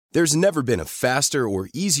There's never been a faster or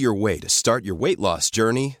easier way to start your weight loss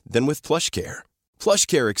journey than with PlushCare.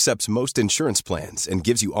 PlushCare accepts most insurance plans and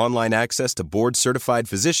gives you online access to board-certified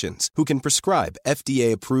physicians who can prescribe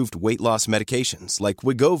FDA-approved weight loss medications like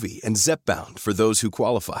Wegovy and Zepbound for those who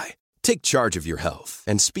qualify. Take charge of your health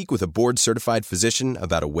and speak with a board-certified physician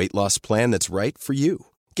about a weight loss plan that's right for you.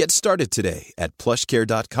 Get started today at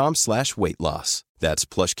plushcare.com/weightloss. That's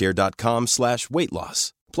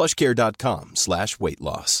plushcare.com/weightloss.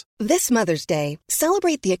 plushcare.com/weightloss. This Mother's Day,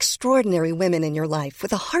 celebrate the extraordinary women in your life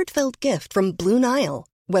with a heartfelt gift from Blue Nile.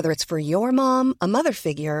 Whether it's for your mom, a mother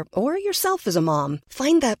figure, or yourself as a mom,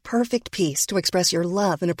 find that perfect piece to express your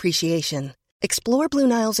love and appreciation. Explore Blue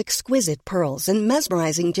Nile's exquisite pearls and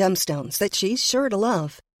mesmerizing gemstones that she's sure to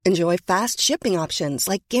love. Enjoy fast shipping options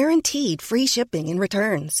like guaranteed free shipping and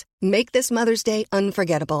returns. Make this Mother's Day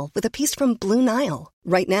unforgettable with a piece from Blue Nile.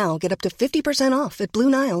 Right now, get up to 50% off at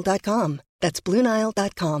BlueNile.com. That's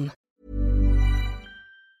BlueNile.com.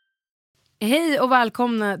 Hej och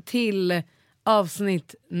välkomna till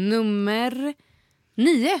avsnitt nummer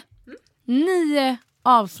 9. 9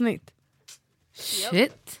 avsnitt.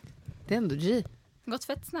 Shit. Det är ändå G. Gått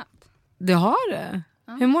fett snabbt. Det har det.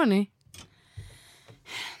 Ja. Hur mår ni?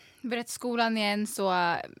 Börjat skolan igen, så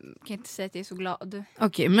kan jag inte säga att jag är så glad.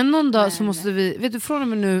 Okej, men någon dag så måste vi, vet du, från och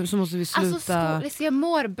med nu så måste vi sluta. Alltså jag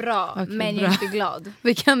mår bra, okay, men jag är inte glad.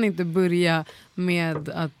 Vi kan inte börja med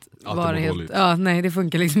att vara helt dåligt. Ja, nej, det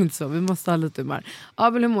funkar liksom inte så. Vi måste ha lite humör.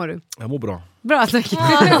 Abel, hur mår du? Jag mår bra. Bra, tack.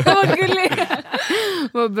 Vad gulligt.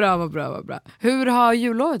 Vad bra. Hur har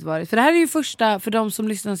jullovet varit? För det här är ju första, för de som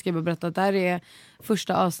lyssnar ska jag berätta att det här är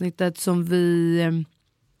första avsnittet som vi...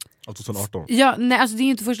 2018. Ja, nej, alltså det är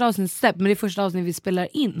ju inte första avsnittet släpp, men det är första avsnittet vi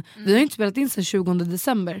spelar in. Vi har ju inte spelat in sedan 20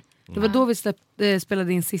 december. Det var då vi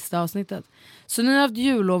spelade in sista avsnittet. Så ni har haft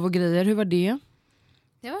jullov och grejer, hur var det?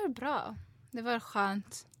 Det var bra. Det var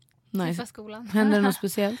skönt. Nice. Skolan. Hände det något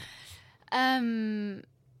speciellt?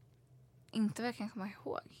 Inte vad jag kan komma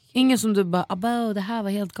ihåg. Ingen som du bara, det här var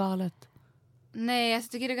helt galet. Nej, jag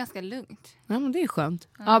tycker det är ganska lugnt. Ja, men det är skönt.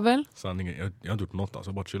 Abel? Sanningen, jag har inte gjort något,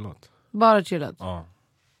 alltså bara chillat. Bara chillat? Ja.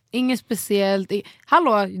 Inget speciellt.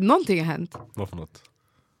 Hallå, någonting har hänt. Vad för något?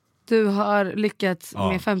 Du har lyckats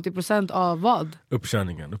med 50% av vad?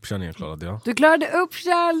 Uppkärningen klarade jag. Du klarade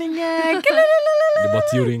uppkärningen! Det är bara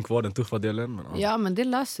teorin kvar, den tuffa delen. Men, ja, men det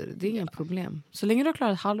löser du. Det är inga problem. Så länge du har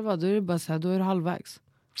klarat halva, då är det bara så här, då är du halvvägs.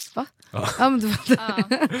 Va? Ja, men du fattar.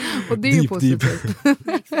 Och det är ju positivt.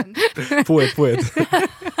 Poet.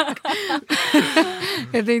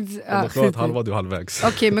 Jag tänkte, om du har klarat halva, du är halvvägs.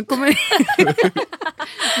 Okej, men kommer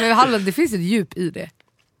men halva, det finns ett djup i det.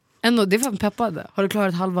 Ändå, det är fan peppade. Har du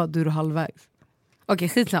klarat halva, du är halvvägs. Okej,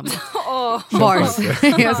 skitsamma. Bars.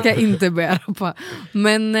 Jag ska inte börja på.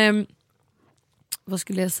 Men vad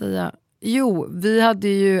skulle jag säga? Jo, vi hade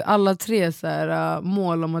ju alla tre så här,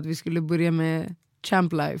 mål om att vi skulle börja med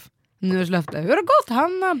Champ Life. Nyårslöfte. Hur har det gått,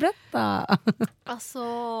 Hanna? Berätta. Alltså,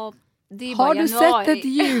 det är har bara du januari. sett ett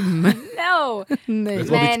gym? No. Nej. Vet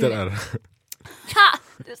du vad viktigt är?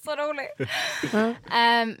 Det är så roligt.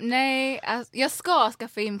 Nej, alltså, jag ska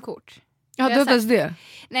skaffa gymkort. Ja, du har det?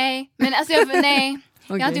 Nej, men alltså nej.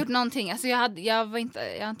 Okay. Jag har inte gjort någonting. Alltså jag har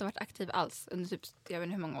inte varit aktiv alls under typ jag vet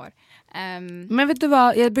inte hur många år. Men vet du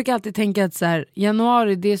vad, jag brukar alltid tänka att så här,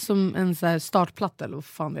 januari, det är som en så här startplatta eller vad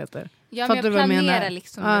fan det heter. Ja, men jag planerar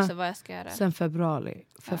liksom vad jag ska göra. Sen februari,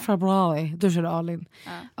 då kör du all-in.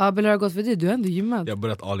 Ja, Bella har gått för dig, du har ändå gymmat. Jag har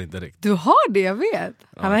börjat all-in direkt. Du har det, jag vet.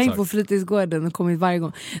 Han har hängt exakt på fritidsgården och kommit varje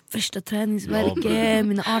gång. Första träningsverket,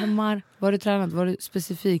 mina armar. Vad har du tränat? Var det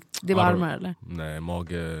specifikt? Det var armar eller? Nej,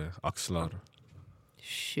 mage, axlar.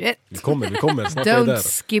 Shit. Vi kommer. Snart är det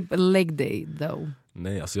Don't skip leg day though.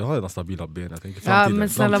 Nej, alltså jag har redan stabila ben. Jag tänker framtiden. Ja, men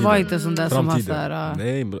snälla var inte sån där som har såhär.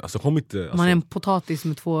 Nej, men alltså kom inte. Alltså, man är en potatis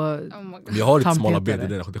med 2 jag har inte smala ben,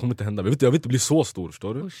 det kommer inte hända. Jag vill inte bli så stor,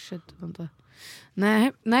 förstår du? Oh shit, vänta.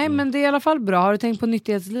 Nej, men det är i alla fall bra. Har du tänkt på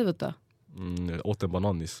nyttighetslivet då? Jag åt en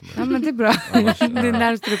bananis. Ja, men det är bra. Det är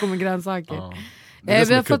närmast det kommer grönsaker.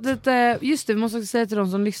 Vi har fått lite, just det, vi måste också säga till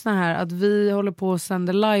de som lyssnar här att vi håller på att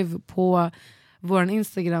sända live på vår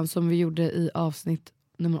Instagram som vi gjorde i avsnitt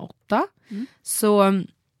nummer 8. Så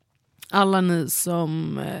alla ni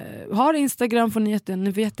som har Instagram får ni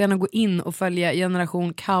får jättegärna gå in och följa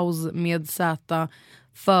Generation Kaos med Z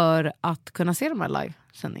för att kunna se de här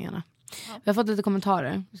live-sändningarna. Vi har fått lite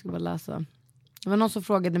kommentarer, vi ska bara läsa. Det var någon som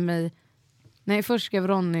frågade mig, först skrev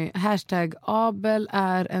Ronny #Abel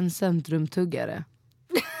är en centrumtuggare.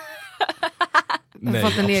 Nej,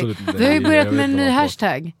 absolut inte. Vi har ju börjat med en ny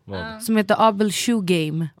hashtag som heter Abel Shoe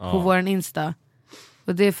Game på vår Insta.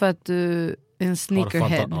 Och det är för att du är en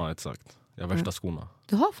sneakerhead. Ja, exakt. Jag har värsta skorna.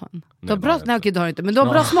 Du har fan. Du har bra, nej, okej, du har inte, men du har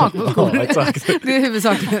bra smak på skor. Exakt. Det är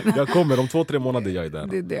huvudsaken. Jag kommer om 2-3 månader, jag är där.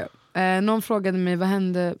 Det är det. Någon frågade mig vad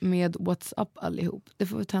hände med WhatsApp allihop. Det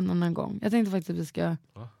får vi ta en annan gång. Jag tänkte faktiskt att vi ska...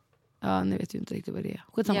 Ja, ni vet ju inte riktigt vad det är.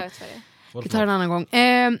 Skitsamma. Jag vet vad det är. Vi tar en annan gång.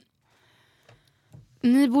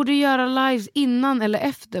 Ni borde göra lives innan eller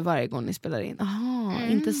efter varje gång ni spelar in. Aha,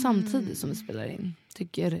 inte samtidigt som ni spelar in.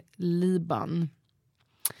 Tycker Liban.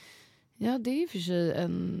 Ja, det är för sig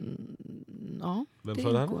en... Ja, vem det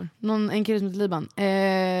sa det här? går. En kille som heter Liban.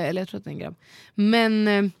 Eller jag tror att det är en grabb.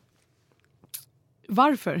 Men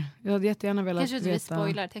varför? Jag hade jättegärna velat kanske veta. Kanske vi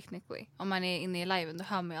spoilar technically. Om man är inne i liven, då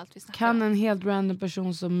hör man ju allt vi snackar Kan om. en helt random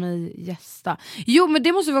person som mig gästa? Jo, men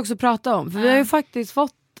det måste vi också prata om. För vi har ju faktiskt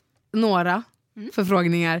fått några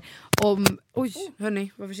förfrågningar om... Oj,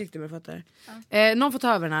 hörni, var försiktig med fötter. Någon får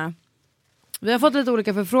ta över den här. Vi har fått lite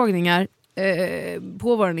olika förfrågningar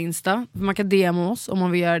på vår Insta. Man kan DMa oss om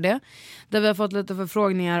man vill göra det. Där vi har fått lite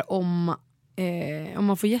förfrågningar om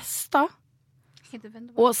man får gästa.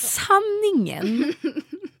 Och sanningen...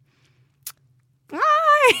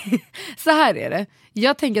 Så här är det.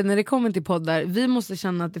 Jag tänker att när det kommer till poddar, vi måste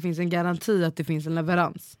känna att det finns en garanti att det finns en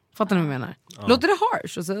leverans. Fattar ni vad jag menar? Låter det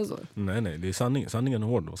harsh att säga så? Nej, det är sanning. Sanningen är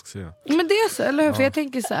hård, vad ska jag säga. Men det är så, eller hur? För jag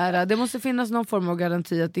tänker så här, det måste finnas någon form av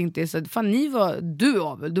garanti att det inte är så. Fan, du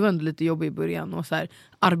var ändå lite jobbig i början och så här,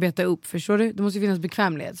 arbeta upp, förstår du? Det måste finnas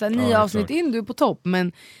bekvämlighet. Så här, 9 avsnitt in, du är på topp,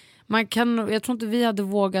 men jag tror inte vi hade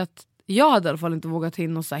vågat. Jag hade i alla fall inte vågat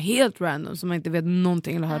in något så här helt random som man inte vet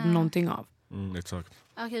någonting eller hört någonting av. Exakt.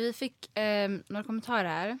 Okej, vi fick några kommentarer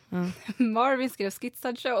här. Marvin skrev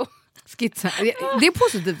skitsad show. Skitsa. Det är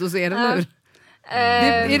positivt att se, eller hur?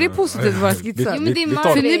 Är det positivt att vara skitsad? Jo, men det är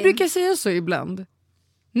För ni brukar säga så ibland.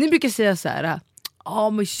 Ni brukar säga så här: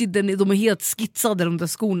 men shit, de är helt skitsade de där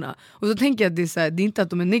skorna. Och så tänker jag att det är så här, det är inte att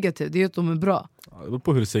de är negativa, det är att de är bra. Det beror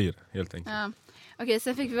på hur du säger, helt enkelt. Okej,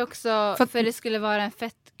 sen fick vi också, för det skulle vara en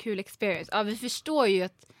fett kul experience. Ja, vi förstår ju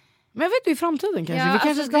att... Men jag vet ju i framtiden kanske. Ja, vi kanske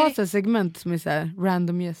alltså ska ha ett segment som är så här,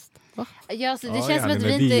 random gäst. Va? Ja, så det känns som att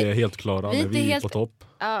vi vi inte... är helt klara, vi när inte vi är helt- på topp.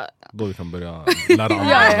 Ja, Då vi kan börja lära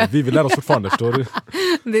andra. Vi vill lära oss fortfarande, förstår du?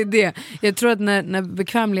 Det är det. Jag tror att när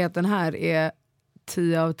bekvämligheten här är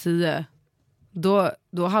 10 av 10,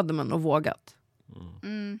 då hade man nog vågat.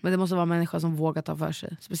 Men det måste vara en människa som vågar ta för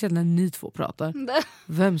sig. Speciellt när ni två pratar.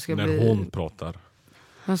 Vem ska När hon pratar.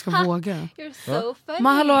 Vem ska våga? you're so funny.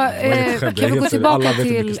 Men hallå, kan vi gå tillbaka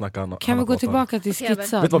till... Kan vi gå tillbaka till Okej,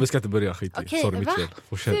 skitsad? Vet du vad, vi ska inte börja skit i. Okej, Sorry, mitt va? fel.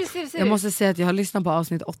 Fortsätt. Ser. Jag måste säga att jag har lyssnat på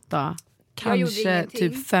avsnitt 8 Jag gjorde kanske ingenting.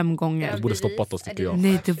 typ 5 gånger. Du borde stoppat oss, tycker jag.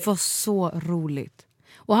 Nej, det var så roligt.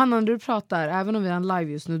 Och Hanna, när du pratar, även om vi är en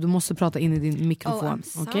live just nu, du måste prata in i din mikrofon.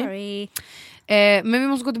 I'm okej? sorry. Men vi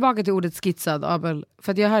måste gå tillbaka till ordet skitsad, Abel.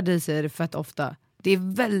 För att jag hör dig säga det fett ofta. Det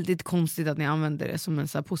är väldigt konstigt att ni använder det som en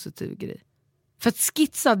så här positiv grej. För att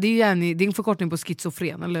skitsad, det är ju en förkortning på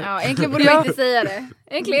schizofren, eller? Ja, egentligen borde man inte säga det.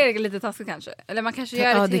 Egentligen är det lite taskigt kanske. Eller man kanske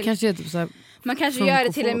gör det till... det kanske är typ så här, Man kanske gör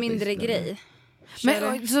det till en mindre funkofobiskt,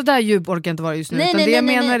 grej. men så där djup orkar jag inte vara just nu. Nej, utan nej, det jag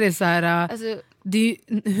nej, menar nej. är så här, Alltså, det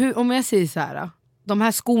är ju, om jag säger så här, de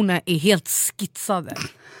här skorna är helt skitsade.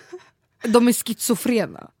 De är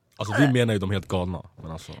schizofrena. Alltså vi menar ju de helt galna.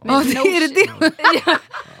 Men alltså, Ja, det är det.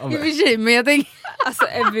 I och för sig, men jag tänker... alltså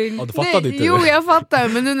Evin. du fattade inte Jo, det. jag fattar,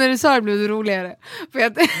 men nu när du sa det blev det roligare. För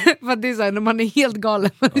att det är så här, när man är helt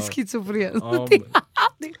galen, man är schizofren. Ja, Det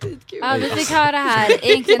är skitkul. Ja, vi fick höra här.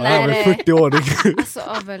 Egentligen jag är är det... 40-årig. Alltså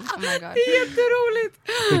Abel, oh my god. Jätteroligt!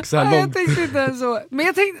 Fick så här Ja, jag långt. tänkte inte ens så. Men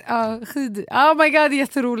jag tänkte, oh my god,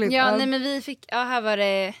 jätteroligt. Ja, nej men vi fick, här var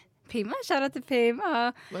det Pimma, shoutout till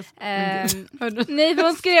Pimma. Nej, för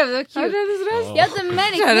hon skrev det, var kul. Jag har inte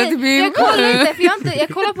märkt, Shoutout till nej, jag Pimma. kollar inte, för jag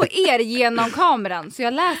kollar på er genom kameran, så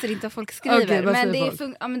jag läser inte vad folk skriver. Okej, vad men, säger det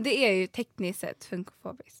folk? är men det är ju tekniskt sett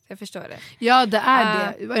funkofobiskt, jag förstår det. Ja, det är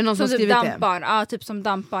det. Är det någon som Som typ skrivit det? dampbarn, ja typ som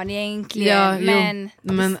dampbarn egentligen. Ja, men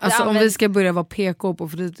men det alltså, om vi används- ska börja vara PK på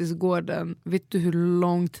fritidsgården, vet du hur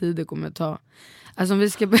lång tid det kommer ta? Alltså om vi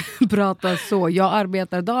ska prata så, jag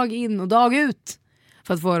arbetar dag in och dag ut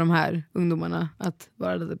för att få de här ungdomarna att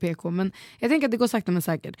vara lite PK. Men jag tänker att det går sakta men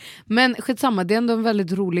säkert. Men skitsamma, det är ändå en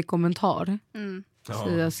väldigt rolig kommentar. Så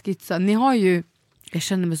jag skitsar. Ni har ju, jag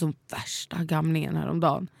känner mig som värsta gamlingen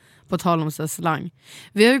häromdagen. På tal om så här slang.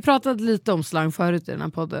 Vi har ju pratat lite om slang förut i den här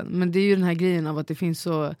podden. Men det är ju den här grejen av att det finns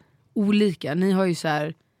så olika. Ni har ju så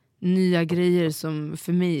här nya grejer som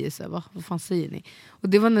för mig är så här, vad fan säger ni? Och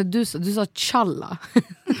det var när du sa challa. Nej,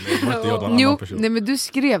 det var inte jag, det var en Jo, annan person. nej men du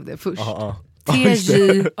skrev det först. Ja.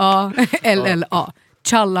 T-J-A-L-L-A.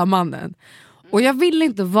 Challamannen. Och jag vill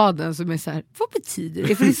inte vara den som är så här, vad betyder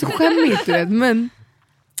det? För det är så skämmigt, du vet. Men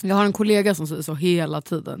jag har en kollega som säger så hela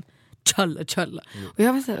tiden. challa. Och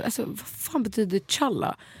jag var så här, alltså, vad fan betyder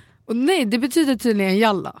challa? Och nej, det betyder tydligen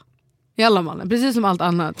jalla. Jallamannen, precis som allt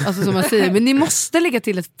annat. Alltså som man säger, men ni måste lägga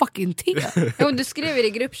till ett fucking T. Ja, du skrev i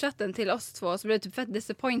gruppchatten till oss två, så blev det typ fett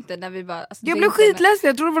disappointed när vi bara... Alltså, jag blev skitläst,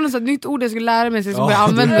 jag trodde det var något nytt ord jag skulle lära mig så jag skulle börja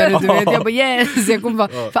använda det. Du vet. Jag bara yes, jag kommer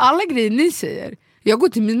bara, för alla grejer ni säger. Jag går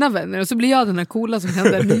till mina vänner och så blir jag den här coola som kan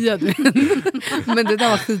det nya. Men det där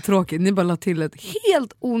var skittråkigt, ni bara la till ett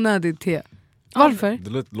helt onödigt T. Varför?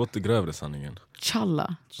 Det låter grövre sanningen.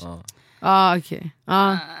 Challa. Okej. Det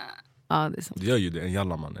är sant. Det gör ju det, en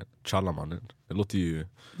jallamannen, challamannen. Det låter ju...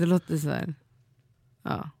 Det låter så här.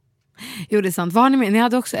 Ja. Jo, det är sant. Vad har ni med? Ni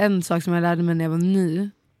hade också en sak som jag lärde mig när jag var ny.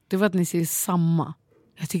 Det var att ni säger samma.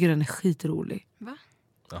 Jag tycker den är skitrolig. Va?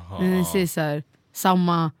 När ni säger så här,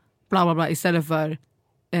 samma, bla bla bla, istället för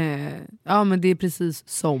ja men det är precis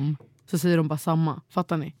som. Så säger de bara samma.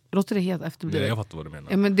 Fattar ni? Låter det helt efterblivet? Nej, jag fattar vad du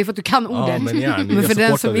menar. Ja, men det är för att du kan orden. Men för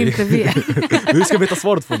den som inte vet. Hur ska vi veta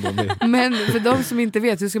svaret från dem? Men för de som inte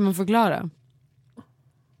vet, hur ska man förklara?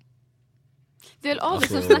 Det är väl Abel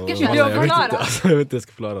som snackar så jag vet inte hur jag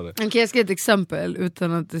ska förklara det. Okej, jag ska ge ett exempel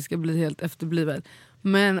utan att det ska bli helt efterblivet.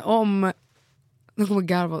 Men om... Nu kommer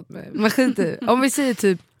garva åt mig. Men skit i. Om vi säger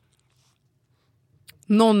typ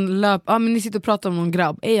någon löp... Ja, men ni sitter och pratar om någon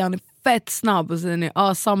grabb. Han är fett snabb. Och så säger ni,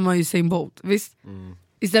 samma Usain Bolt. Visst?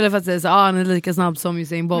 Istället för att säga så, han är lika snabb som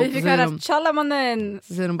Usain Bolt. Vi fick höra Challamannen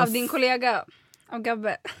av din kollega, av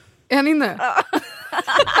Gabbe. Är han inne?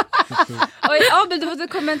 Oj, Abel, du har fått en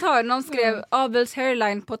kommentar. Någon skrev Abels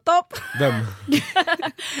hairline på topp. Vem?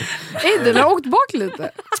 Den har åkt bak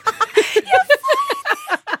lite.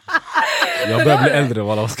 Jag börjar bli äldre,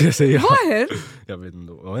 vad ska jag säga? Vad är? Jag vet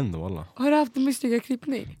inte, alla. Har du haft en misslyckad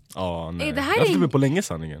klippning? Ja, nej. Det här jag har klippt mig på länge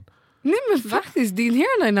sanningen. Nej men faktiskt, din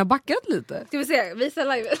hairline har backat lite. Ska vi se, visa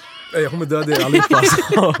live. Jag kommer döda er allihopa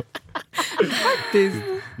alltså. Faktiskt.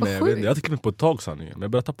 Nej, jag vet inte, jag har inte klippt mig på ett tag sanningen. Men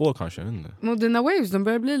jag börjar ta på kanske, jag vet inte. Och dina waves, de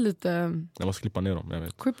börjar bli lite... Jag måste klippa ner dem, jag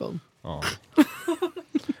vet. Crippled. Ja,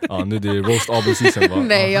 nu är det roast Abel season va?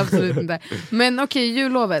 Nej, absolut inte. Men okej,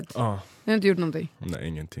 jullovet. Jag har inte gjort någonting. Nej,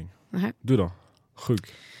 ingenting. Nähä. Du då?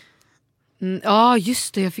 Sjuk? Ja,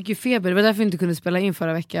 just det, jag fick ju feber. Det var därför jag inte kunde spela in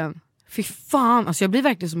förra veckan. Fy fan, alltså jag blir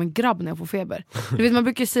verkligen som en grabb när jag får feber. Du vet, man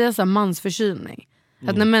brukar säga så här mansförkylning.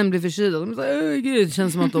 Att när män blir förkylda, de är så här, det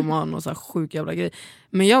känns som att de har någon så här sjuk jävla grej.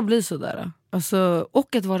 Men jag blir så där. Alltså,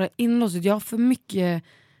 och att vara inlåst, jag har för mycket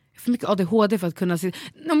ADHD för att kunna se.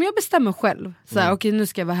 Om jag bestämmer själv så här, okej, nu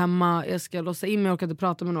ska jag vara hemma, jag ska låsa in mig, jag orkar inte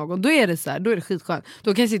prata med någon. Då är det så här, då är det skitskönt.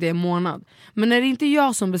 Då kan jag sitta i en månad. Men när det inte är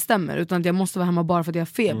jag som bestämmer, utan att jag måste vara hemma bara för att jag har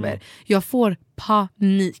feber, jag får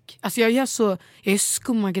panik. Alltså jag gör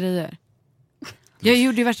skumma grejer. Jag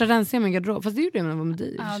gjorde ju värsta rensningen med min garderob. Fast det gjorde jag när jag var med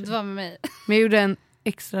dig. Ja, det var med mig. Men jag gjorde en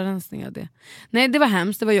extra rensning av det. Nej, det var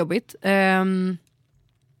hemskt, det var jobbigt. Så jag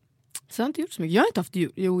har inte gjort så mycket. Jag har inte haft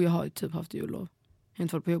jul. Jo, jag har typ haft jullov. Jag har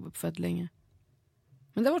inte varit på jobbet på fett länge.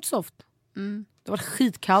 Men det har varit soft. Det har varit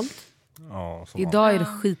skitkallt. Idag är det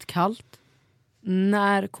skitkallt.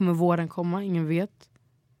 När kommer våren komma? Ingen vet.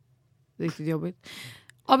 Det är riktigt jobbigt.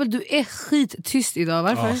 Abel, du är skittyst idag,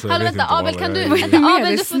 varför? Hallå, vänta, Abel, kan du...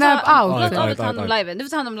 Abel, du får ta hand om liven. Du får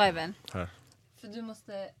ta hand om liven. För du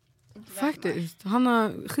måste... Faktiskt, han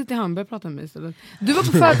har skit i hand, börja prata med mig istället. Du var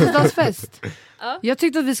på födelsedagsfest. Jag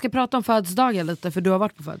tyckte att vi ska prata om födelsedagar lite, för du har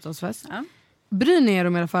varit på födelsedagsfest. Bryr ni er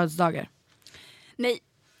om era födelsedagar? Nej.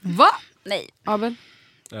 Va? Nej. Abel?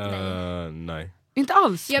 Nej. Inte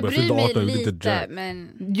alls. Jag bryr mig lite, men...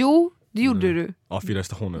 Jo, det gjorde du. Ja, 4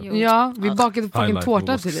 stationer. Ja, vi bakade fucking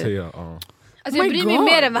tårta till dig. Alltså jag bryr mig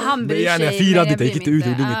mer än vad han bryr sig. Jag firade inte, jag gick inte ut,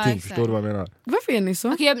 gjorde ingenting. Förstår du vad jag menar? Varför är ni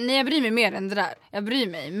så? Okej, jag bryr mig mer än det där. Jag bryr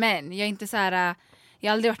mig, men jag är inte så här.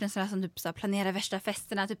 Jag har aldrig varit en sån här som typ så här, planerar värsta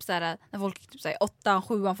festerna, typ så här, när folk typ så här 8,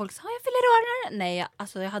 7, folk sa jag fyller år. Nej,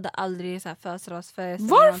 jag hade aldrig så här födelsedagsfest.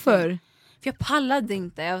 Varför? För jag pallade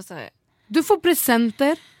inte. Jag var så här... Du får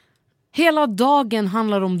presenter. Hela dagen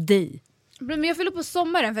handlar om dig. Men jag fyller på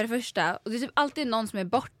sommaren för det första. Och det är typ alltid någon som är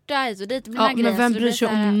borta hit och dit. Men vem bryr sig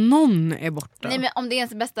om någon är borta? Nej, men om det är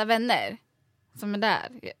ens bästa vänner som är där.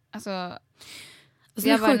 Alltså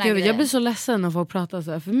jag blir så ledsen när folk pratar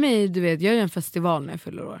så här. För mig, du vet, jag gör en festival när jag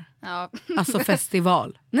fyller år. Ja. Alltså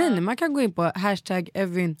festival. Nej, man kan gå in på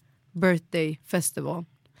 #Evin birthday festival.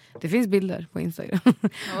 Det finns bilder på Instagram.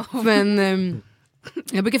 Men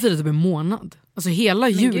jag brukar fira typ en månad. Alltså hela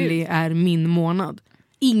juli är min månad.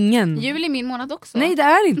 Juli är min månad också. Nej, det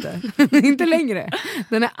är inte. Inte längre.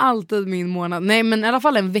 Den är alltid min månad. Nej, men i alla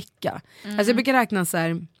fall en vecka. Alltså jag brukar räkna så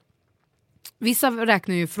här. Vissa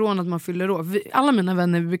räknar ju från att man fyller år. Alla mina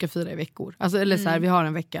vänner brukar fira i veckor. Alltså, eller så här, vi har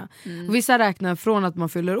en vecka. Och vissa räknar från att man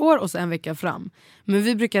fyller år och så en vecka fram. Men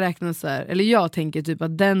vi brukar räkna så här. Eller jag tänker typ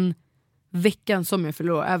att den veckan som jag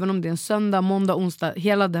fyller år. Även om det är en söndag, måndag, onsdag.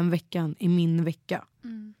 Hela den veckan är min vecka.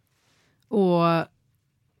 Och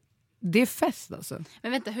det är fest alltså.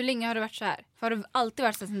 Men vänta, hur länge har du varit så här? Har du alltid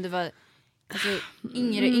varit så sen du var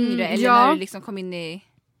yngre eller när du liksom kom in i...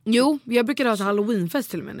 Jo, jag brukade ha ett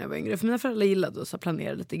halloweenfest till och med när jag var yngre. För mina föräldrar gillade att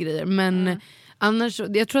planera lite grejer. Men annars,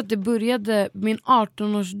 jag tror att det började min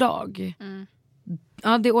 18-årsdag.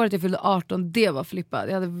 Ja, det året jag fyllde 18, det var flippat.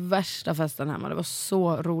 Jag hade värsta festen hemma, det var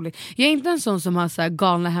så roligt. Jag är inte en sån som har så här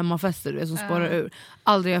galna hemmafester som spårar ur.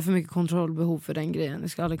 Aldrig, jag har för mycket kontrollbehov för den grejen. Jag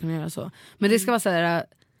ska aldrig kunna göra så. Men det ska vara så här,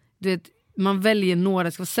 du vet, man väljer några,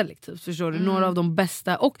 det ska vara selektivt, förstår du? Några av de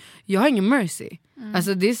bästa. Och jag har ingen mercy.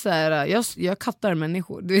 Alltså det är så här, jag kattar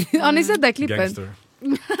människor. Har ni sett det här klippet? Gangster.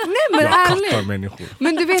 Nej, men Jag ärligt. kattar människor.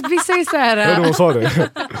 Men du vet, vissa är så här. Hörde hon sa det?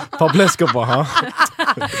 Pableska bara, ha?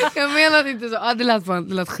 Jag menar inte så. Det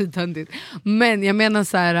lät skithöndigt. Men jag menar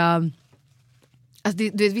så här. Alltså du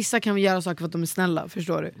vet, vissa kan göra saker för att de är snälla,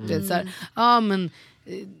 förstår du? Det är så här, men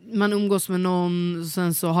man umgås med någon,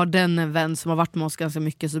 sen så har den en vän som har varit med oss ganska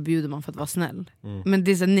mycket, så bjuder man för att vara snäll. Men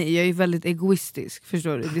det är så här, nej, jag är väldigt egoistisk,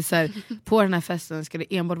 förstår du? Det är så här, på den här festen ska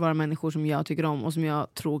det enbart vara människor som jag tycker om och som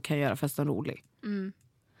jag tror kan göra festen rolig.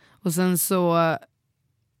 Och sen så,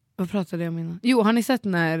 vad pratade jag om innan? Jo, har ni sett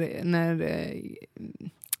när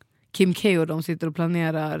Kim K och de sitter och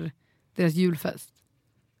planerar deras julfest?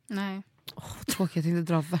 Nej. Tråkigt, jag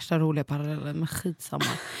tänkte dra värsta roliga paralleller, men skitsamma.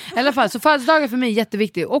 I alla fall, så födelsedagar för mig är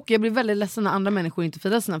jätteviktigt. Och jag blir väldigt ledsen när andra människor inte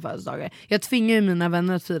firar sina födelsedagar. Jag tvingar ju mina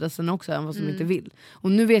vänner att fira sina också, även vad som inte vill.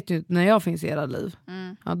 Och nu vet ju när jag finns i era liv,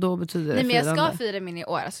 ja, då betyder det men jag firande. ska fira min i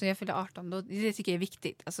år, alltså jag fyller 18, det tycker jag är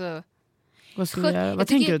viktigt. Alltså, Vad ska du göra? Vad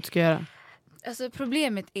tänker du att du ska göra? Alltså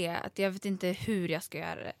problemet är att jag vet inte hur jag ska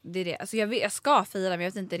göra det. Det är det. Alltså jag ska fira, men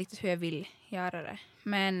jag vet inte riktigt hur jag vill göra det.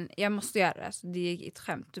 Men jag måste göra det. Alltså det är ett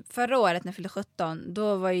skämt. Typ förra året när jag fyllde 17,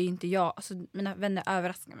 då var ju inte jag... Alltså mina vänner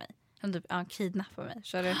överraskade mig. De typ kidnappade mig.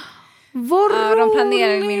 Så det, de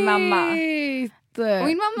planerade med min mamma. Och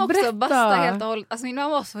min mamma också bastade helt och hållet. Alltså min mamma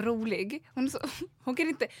var så rolig.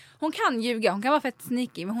 Hon kan ljuga, hon kan vara fett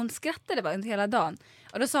sneaky, men hon skrattade bara under hela dagen.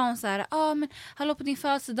 Och då sa hon så här: men hallå, på din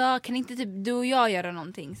födelsedag, kan inte typ du och jag göra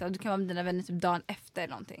någonting? Så du kan vara med dina vänner typ dagen efter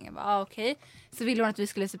någonting. Jag bara, okej. Så ville hon att vi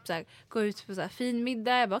skulle typ så här, gå ut på så här fin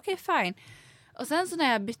middag. Jag bara, okej, fine. Och sen så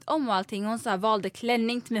när jag bytt om och allting, hon så här, valde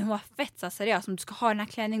klänning till mig. Hon var fett så här, seriös, om du ska ha den här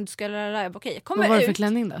klänningen, du ska göra. Jag bara, okej, jag kommer ut. Vad var det för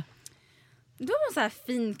klänning då? Det var en så här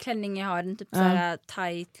fin klänning jag har, den typ så här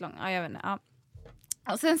tight, lång. Ja, jag vet inte. Ja.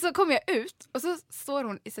 Och sen så kommer jag ut och så står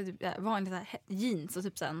hon i så typ vanliga jeans och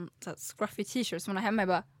typ så här scruffy t-shirt som hon har hemma. Jag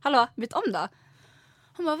bara, hallå, byt om då?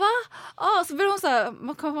 Hon bara, va? Så börjar hon så här,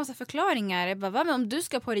 man kommer få massa förklaringar. Jag bara, va? Men om du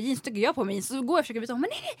ska på dig jeans, tycker jag på mig jeans. Så går jag och försöker byta om. Men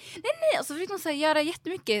nej. Och så försöker hon så här, göra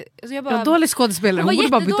jättemycket. Så jag bara, dålig skådespelare, hon borde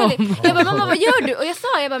bara byta om. Jag bara, mamma, vad gör du? Och jag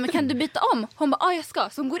sa, men kan du byta om? Hon bara, jag ska.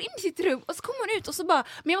 Så hon går in i sitt rum och så kommer hon ut och så bara,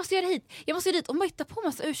 men jag måste göra hit. Jag måste göra dit. Och hon hittar på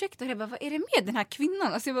massa ursäkter. Jag bara, vad är det med den här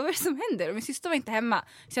kvinnan? Alltså jag bara, vad är det som händer? Och min syster var inte hemma.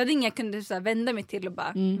 Så jag hade ingen jag kunde så här, vända mig till och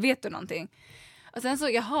bara, vet du någonting? Och sen så,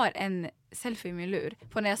 jag har en selfie i min lur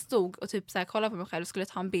på när jag stod och typ så här kollade på mig själv och skulle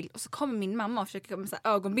ta en bild. Och så kommer min mamma och försöker med så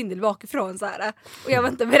här ögonbindel bakifrån så här. Och jag var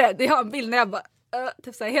inte beredd. Jag har en bild när jag bara,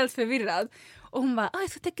 typ så här, helt förvirrad. Och hon bara, jag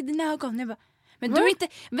ska täcka dina ögon. Jag bara, men du är inte,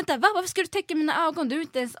 vänta, varför ska du täcka mina ögon? Du är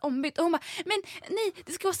inte ens ombytt. Och hon bara, men nej,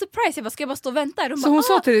 det ska vara surprise. Jag bara, ska jag bara stå och vänta? Hon så bara, hon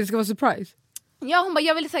sa till dig att det ska vara surprise? Ja, hon bara,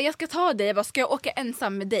 jag vill säga, jag ska ta dig. Jag bara, ska jag åka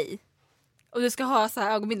ensam med dig? Och du ska ha så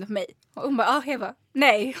här ögonbindel på mig. Och hon bara, jag bara,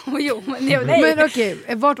 nej. Och jo, men nej. Men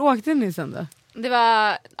okej, vart åkte ni sen då? Det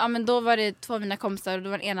var, men då var det 2 av mina kompisar och då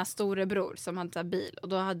var den ena storebror som hade en bil. Och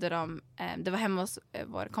då hade de, det var hemma hos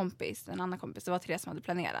vår kompis, en annan kompis. Det var 3 som hade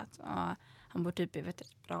planerat. Och han bor typ i ett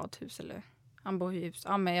radhus eller, han bor i hus.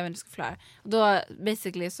 Ja, men jag vet inte, ska förklara. Och då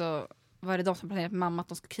basically så var det de som planerade med mamma att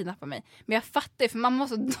de skulle kidnappa mig. Men jag fattar, för mamma var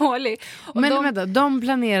så dålig. Och men vänta, de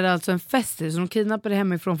planerade alltså en fest så de kidnappade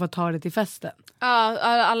hemifrån för att ta det till festen? Ja,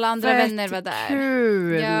 alla andra vänner var där.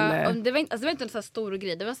 Kul! Ja, och det var inte en så här stor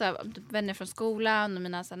grej. Det var så här, vänner från skolan och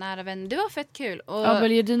mina så här nära vänner. Det var fett kul. Och ja,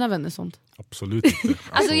 väljer dina vänner sånt? Absolut inte.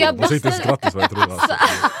 Alltså jag måste inte skrattas vad jag tror.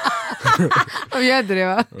 Och jag det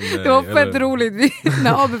va? Det var fett roligt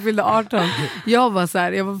när Abbe fyllde 18. Jag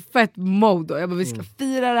var fett mode. Jag bara, vi ska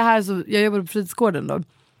fira det här. Så jag jobbade på fritidsgården då.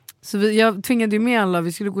 Så jag tvingade ju med alla.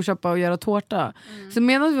 Vi skulle gå och köpa och göra tårta. Så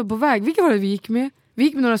medan vi var på väg, vilka var det vi gick med? Vi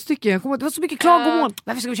gick med några stycken. Jag kom ihåg, det var så mycket klagomål.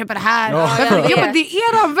 Varför ska vi köpa det här? Jag bara, det är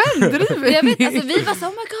era vän, driver. Jag vet, alltså, vi var så,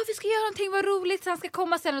 oh my god, vi ska göra någonting, vad roligt. Så han ska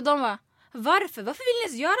komma sen och de var, varför vill ni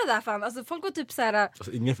ens göra det här fan? Alltså folk var typ så här.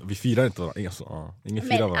 Alltså, vi firar inte varandra. Ingen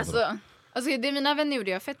firar varandra. Alltså det mina vänner gjorde,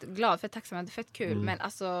 jag är fett glad, fett tacksam, det är fett kul. Men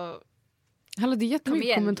alltså Hallå, det är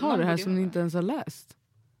jättemycket kommentarer här som ni inte ens har läst.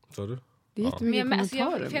 Sa du? Det är jättemycket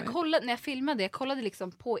kommentarer. Jag kollade, när jag filmade, jag kollade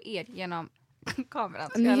liksom på er genom kameran.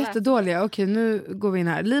 Ni är jättedåliga. Okej, nu går vi in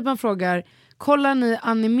här. Liban frågar, kollar ni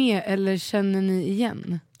anime eller känner ni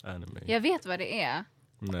igen? Anime. Jag vet vad det är.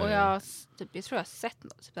 Nej. Och jag tror jag har sett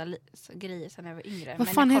grejer sedan jag var yngre. Vad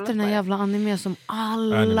fan heter den här jävla anime som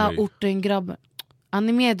alla ortengrabbar...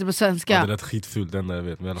 Anime heter på svenska. Ja, det lät skitfult, den där jag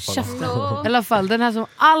vet. Men i alla fall, den här som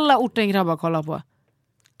alla ortengrabbar kollar på.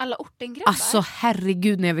 Alla ortengrabbar? Alltså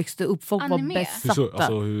herregud, när jag växte upp, folk anime. var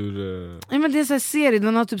besatta. Hur men det är en sån här serie,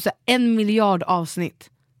 den har typ så 1 miljard avsnitt.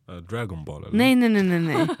 Dragon Ball eller? Nej.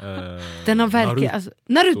 Den har verkligen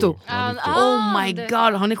Naruto. Oh my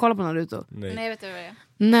god, har ni kollat på Naruto? Nej, jag vet inte vad det är.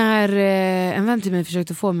 När en vän till mig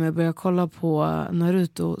försökte få mig att börja kolla på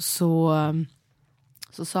Naruto så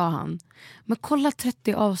sa han, men kolla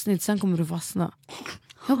 30 avsnitt, sen kommer du fastna.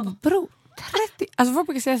 Jag bro, 30, alltså folk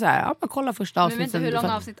brukar säga så här, ja men kolla första avsnittet. Men hur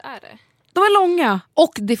långa avsnitt är det? De är långa,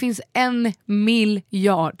 och det finns 1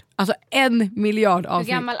 miljard. Alltså 1 miljard avsnitt.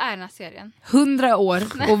 Hur gammal är den här serien? 100 år,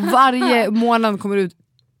 och varje månad kommer ut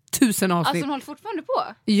 1000 avsnitt. Alltså de håller fortfarande på?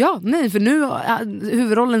 Ja, nej, för nu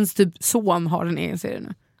huvudrollens typ son har en egen serie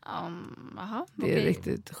nu. Det är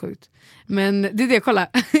riktigt sjukt. Men det är det, kolla.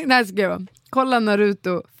 Nej, ska jag kolla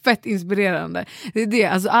Naruto, fett inspirerande. Det är det,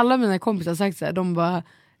 alltså alla mina kompisar har sagt så här, de bara,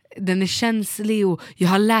 den är känslig och jag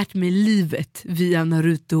har lärt mig livet via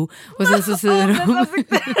Naruto. Och sen så säger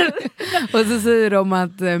de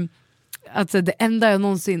att det enda jag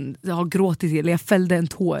någonsin har gråtit till, jag fällde en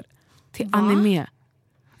tår till anime.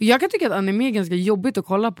 Jag kan tycka att anime är ganska jobbigt att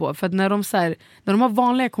kolla på, för att när de har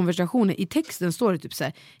vanliga konversationer i texten står det typ så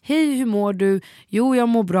här: hej, hur mår du? Jo, jag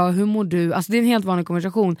mår bra, hur mår du? Alltså det är en helt vanlig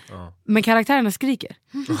konversation. Men karaktärerna skriker.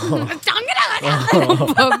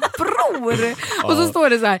 Bror! Och så står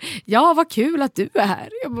det så här: ja, vad kul att du är här.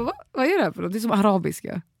 Jag bara, vad är det här för något? Det är som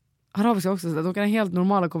arabiska. Arabiska också, så där. De kan ha helt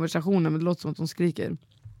normala konversationer, men det låter som att de skriker.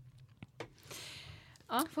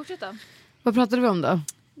 Ja, fortsätta. Vad pratade vi om då?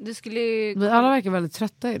 Vi alla verkar väldigt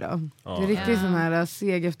trötta idag. Det är riktigt sån här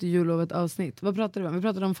seg efter jullovet avsnitt. Vad pratade vi om? Vi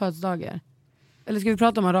pratade om födelsedagar. Eller ska vi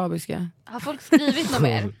prata om arabiska? Har folk skrivit något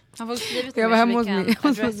mer? Har folk skrivit jag var hemma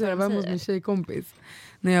hos min tjejkompis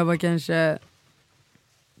när jag var kanske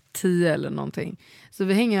 10 eller någonting. Så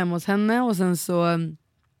vi hänger hemma hos henne och sen så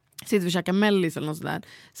sitter vi och käkar mellis eller något sådär.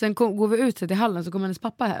 Sen går vi ut till hallen, så kommer hennes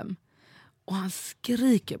pappa hem. Och han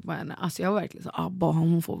skriker på henne. Alltså jag var verkligen så, Abba,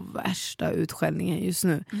 hon får värsta utskällningen just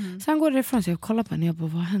nu. Sen går det ifrån sig, jag kollar på henne, jag bara,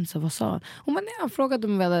 vad hände? Vad sa han? Och men jag frågade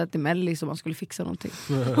om vi hade ätit mellis, om man skulle fixa någonting.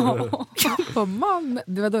 Man.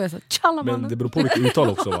 Det var då jag sa, tjalla mannen. Men det beror på vilket uttal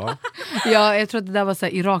också, va? Ja, jag tror att det där var så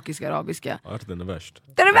här irakisk arabiska. Ja, den är värst.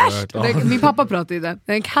 Den är värst! Min pappa pratar ju den.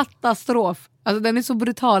 Det är en katastrof. Alltså den är så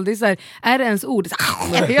brutal. Det är så här, är det ens ord? Det är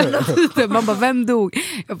så här, hela tiden. Man bara, vem dog?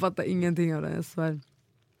 Jag fattar ingenting av det, jag svär.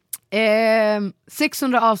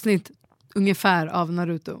 600 avsnitt ungefär av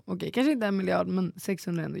Naruto. Okej, kanske inte 1 miljard, men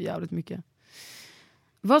 600 är ändå jävligt mycket.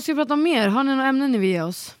 Vad ska vi prata om mer? Har ni några ämnen ni vill ge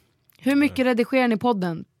oss? Hur mycket redigerar ni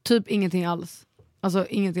podden? Typ ingenting alls. Alltså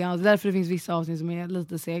ingenting alls. Därför det finns vissa avsnitt som är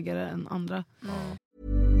lite segare än andra.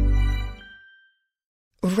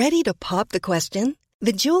 Ready to pop the question?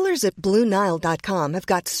 The jewelers at BlueNile.com have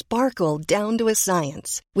got sparkle down to a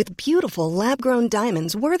science with beautiful lab-grown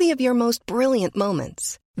diamonds worthy of your most brilliant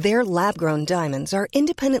moments. Their lab-grown diamonds are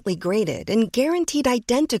independently graded and guaranteed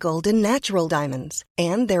identical to natural diamonds.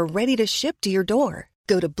 And they're ready to ship to your door.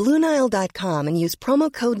 Go to BlueNile.com and use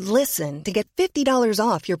promo code LISTEN to get $50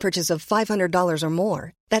 off your purchase of $500 or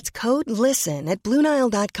more. That's code LISTEN at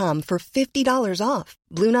BlueNile.com for $50 off.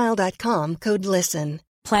 BlueNile.com, code LISTEN.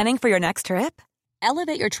 Planning for your next trip?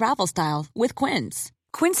 Elevate your travel style with Quince.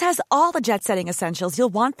 Quince has all the jet-setting essentials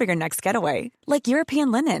you'll want for your next getaway, like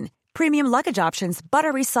European linen, premium luggage options,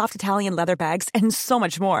 buttery soft Italian leather bags, and so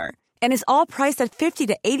much more. And is all priced at 50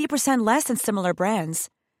 to 80% less than similar brands.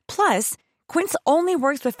 Plus, Quince only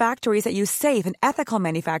works with factories that use safe and ethical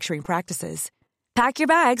manufacturing practices. Pack your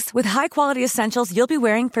bags with high-quality essentials you'll be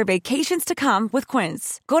wearing for vacations to come with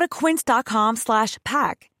Quince. Go to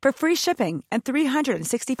quince.com/pack for free shipping and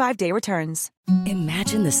 365-day returns.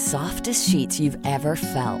 Imagine the softest sheets you've ever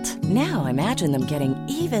felt. Now imagine them getting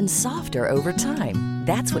even softer over time.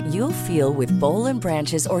 That's what you'll feel with Boll &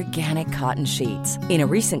 Branch's organic cotton sheets. In a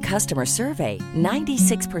recent customer survey,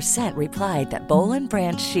 96% replied that Boll &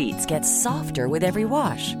 Branch sheets get softer with every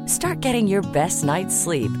wash. Start getting your best night's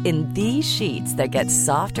sleep in these sheets that get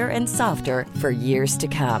softer and softer for years to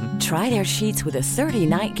come. Try their sheets with a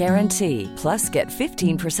 30-night guarantee. Plus, get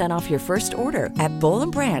 15% off your first order at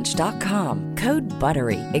BollandBranch.com. Code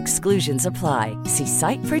BUTTERY. Exclusions apply. See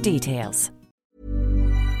site for details.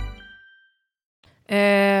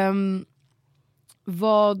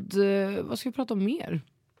 Vad ska vi prata om mer?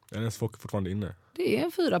 Är ens folk fortfarande inne? Det är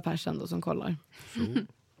 4 personer ändå som kollar.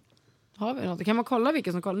 Har vi något? Kan man kolla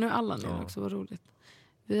vilka som kollar? Nu är alla nere också, vad roligt.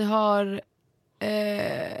 Vi har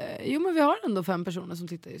men vi har ändå 5 personer som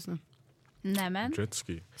tittar just nu. Nämen.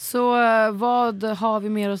 Jetski. Så vad har vi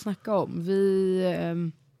mer att snacka om? Vi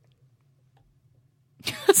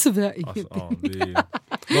alltså vi har ingenting.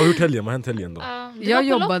 Vad har du gjort helgen? Vad har hänt helgen då? Jag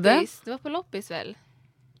jobbade. Loppis. Du var på loppis väl?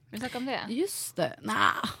 Vi snackade om det. Just det.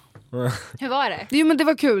 Hur var det? Jo men det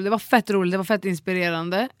var kul, det var fett roligt, det var fett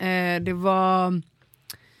inspirerande. Det var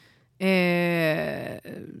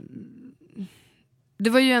det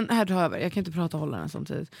var ju en, här tar jag över, jag kan inte prata och hålla den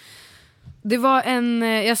samtidigt. Det var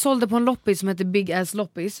jag sålde på en loppis som heter Big Ass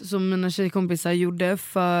Loppis, som mina tjejkompisar gjorde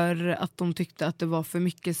för att de tyckte att det var för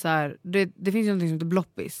mycket så här. Det finns ju någonting som heter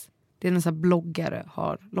bloppis. Det är en sån här bloggare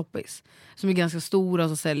har loppis som är ganska stora och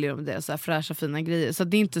så säljer de det så här fräscha fina grejer. Så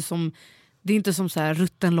det är inte som så här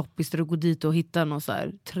rutten loppis där du går dit och hittar någon så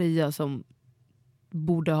här tröja som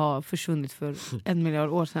borde ha försvunnit för 1 miljard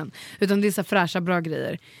år sedan. Utan det är så här fräscha bra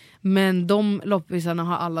grejer. Men de loppisarna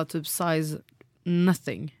har alla typ size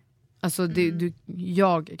nothing. Alltså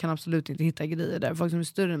jag kan absolut inte hitta grejer där. Folk som är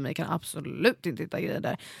större än mig kan absolut inte hitta grejer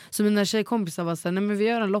där. Så mina tjejkompisar var såhär, nej men vi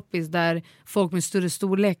gör en loppis där folk med större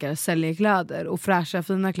storlekar säljer kläder och fräscha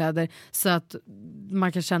fina kläder så att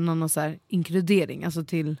man kan känna någon så här inkludering, alltså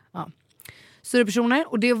till större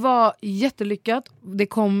personer. Och det var jättelyckat. Det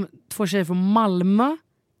kom 2 tjejer från Malmö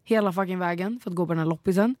hela fucking vägen för att gå på den här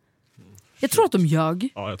loppisen. Jag tror att de ljög.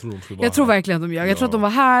 Ja, jag tror verkligen att de ljög. Jag tror att de var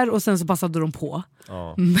här och sen så passade de på.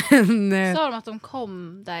 Ja. Men sa de att de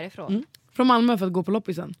kom därifrån? Från Malmö för att gå på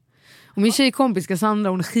loppisen. Och min tjejkompis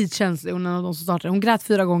Cassandra, hon är skitkänslig. Hon är en av de som startade. Hon grät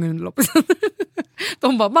 4 gånger under loppisen.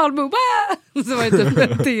 De bara Malmö, så var det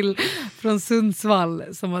typ en till från Sundsvall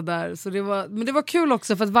som var där. Så men det var kul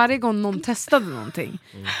också för att varje gång någon testade någonting.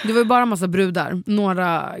 Det var ju bara en massa brudar,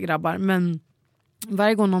 några grabbar. Men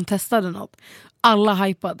varje gång någon testade något, alla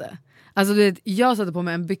hypade. Alltså du vet, jag satte på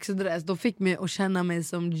mig en byxedress. De fick mig att känna mig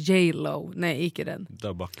som J-Lo. Nej, inte den.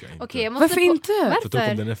 Där backar jag inte. Okej, jag Varför inte? Jag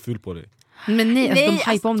tror om den är ful på dig. Men nej, alltså,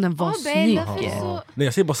 de hypade om den var snygg. Nej,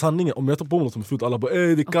 jag säger bara sanningen. Om jag tar på något som är fult, alla bara det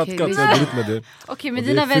är katt, så jag går ut med det. Okej, men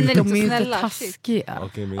dina vänner är De är inte ju snälla. inte taskiga.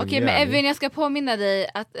 Okej, men Evin, jag ska påminna dig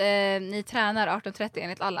att ni tränar 18.30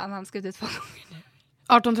 enligt Allan. Han ska ut 2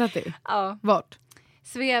 gånger. 18.30? Ja. Vart?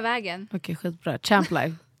 Sveavägen. Okej, skitbra. Champ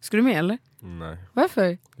Live. Ska du med eller? Nej.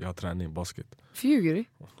 Varför? Jag har träning, basket. Fjuger du?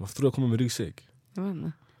 Varför tror jag kommer med ryggsäck? Jag vet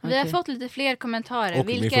inte. Vi har fått lite fler kommentarer. Och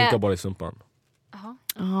min funkar bara i sumpan.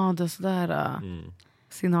 Jaha, det är sådär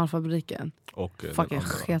signalfabriken. Och fucking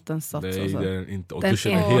sketen sats. Nej, alltså. det är inte. Och Den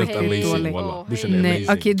duschen är är helt helt amazing. dålig. Walla. Duschen är Nej,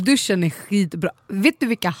 amazing. okej, duschen är skitbra. Vet du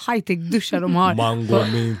vilka high-tech duschar de har? Mango,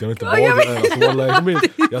 mint, jag vet inte vad det är. Alltså, walla,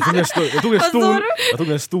 jag tog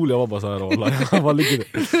en stol, jag var bara såhär. Jag bara ligger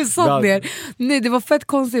där. Du satt ner. Nej, det var fett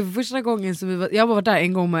konstigt. För första gången som jag var där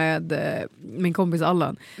en gång med min kompis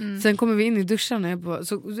Allan. Sen kommer vi in i duscharna.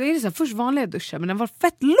 Så är det så här, först vanliga duschar, men den var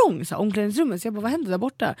fett lång, så här, omklädningsrummet. Så jag bara, vad händer där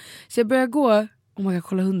borta? Så jag började gå, man kan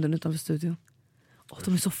kolla hunden utanför studion.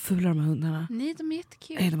 De är så fula de här hundarna. Nej, de är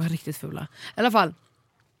jättekul. Nej, de är riktigt fula. I alla fall.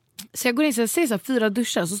 Så jag går in och ser så här 4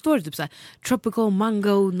 duschar. Så står det typ så här tropical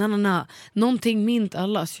mango, någonting mint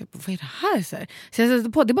alla. Så jag bara, vad är det här? Så jag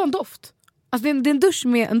sätter på, det är bara en doft. Alltså det är en dusch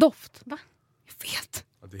med en doft. Va? Jag vet.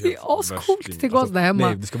 Det är ascoolt till oss där hemma.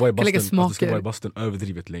 Nej, det ska vara i bastun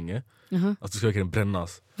överdrivet länge. Alltså det ska verkligen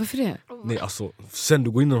brännas. Varför det? Nej, alltså sen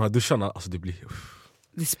du går in i de här duscharna, alltså det blir...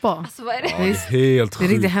 Det är spa. Alltså vad är det? Ja, det är helt det är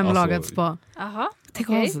riktigt sjukt, hemlagat alltså. spa. Jaha. Tänk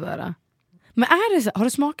att ha sådär. Men är det så? Har du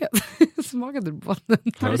smakat? Smakade du på den?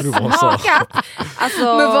 Har du smakat? Alltså,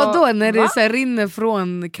 men vadå när det så här rinner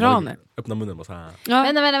från kranen? Öppna munnen bara så här. Ja.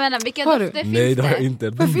 Vänta, vilka Har dofter du? finns Nej, det har det? jag inte.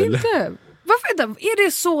 Varför inte? Varför inte? Är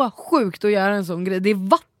det så sjukt att göra en sån grej? Det är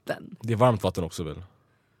vatten. Det är varmt vatten också väl?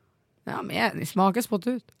 Ja, men ni smakar spott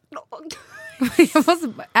ut.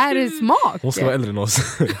 Är det smak? Hon ska vara äldre än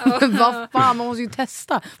oss. Vad fan, man måste ju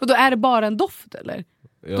testa. Och då är det bara en doft eller?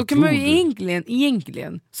 Då kan man ju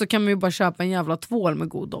egentligen så kan man ju bara köpa en jävla tvål med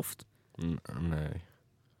god doft. Nej.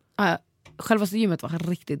 Självaste gymmet var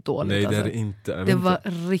riktigt dåligt. Nej, det alltså. är det inte. Det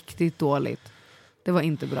var riktigt dåligt. Det var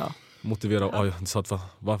inte bra. Motivera.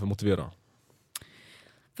 Varför motivera?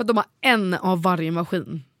 För att de har en av varje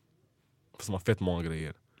maskin. För som har fett många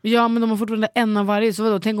grejer. Ja, men de har fortfarande en av varje. Så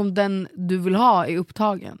vadå, tänk om den du vill ha är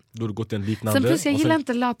upptagen. Då har du gått till en liknande. Sen plus jag gillar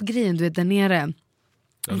inte löpgrejen, du vet, där nere.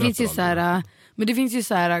 Det finns ju så här, men det finns ju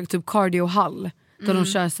så här typ cardio hall Där de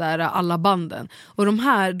kör så här, alla banden. Och de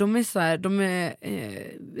här, de är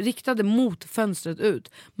riktade mot fönstret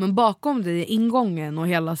ut. Men bakom det är ingången och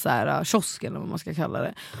hela så här, kiosken eller vad man ska kalla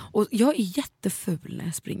det. Och jag är jätteful när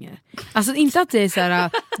jag springer. Alltså inte att det är så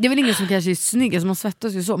här, det är väl ingen som kanske är snygg, alltså man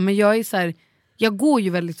svettas ju så. Men jag är så här, jag går ju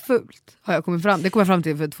väldigt fult. Har jag kommit fram. Det kom jag fram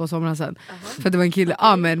till för 2 somrar sedan. För det var en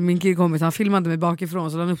kille, men min kille kom, han filmade mig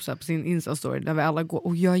bakifrån. Så han upp så här på sin Insta-story där vi alla går.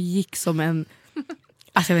 Och jag gick som en...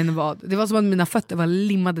 Alltså jag vet inte vad. Det var som att mina fötter var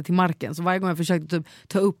limmade till marken. Så varje gång jag försökte typ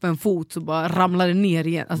ta upp en fot så bara ramlade ner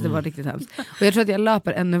igen. Alltså det var riktigt hemskt. Och jag tror att jag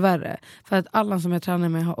löper ännu värre. För att alla som jag tränar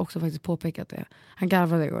med har också faktiskt påpekat det. Han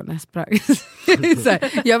garvade igår när jag sprang. Så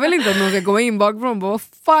här, jag vill inte att någon ska komma in bakifrån och bara, vad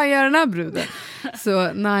fan gör den här bruden?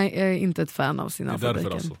 Så nej, jag är inte ett fan av sina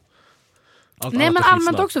fabriken. Alltså. Nej men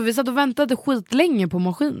allmänt också, vi satt och väntade skitlänge på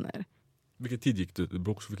maskiner. Vilken tid gick du? Det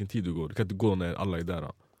beror också vilken tid du går. Du kan inte gå när alla är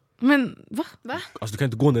där. Men va? Alltså du kan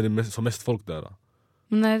inte gå när det är som mest folk där.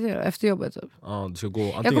 Nej det är det, efter jobbet typ. Ja, du ska gå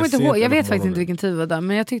jag kommer inte ihåg, jag vet faktiskt inte vilken tid det var där.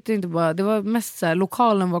 Men jag tyckte inte bara, det var mest så här,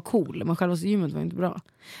 lokalen var cool. Men själva gymmet var inte bra.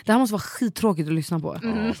 Det här måste vara skittråkigt att lyssna på.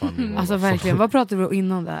 Alltså verkligen, vad pratade vi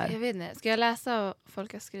innan det här? Jag vet inte, ska jag läsa vad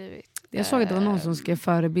folk har skrivit? Jag såg att det var någon som skrev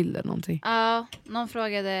förebilder någonting. Ja, någon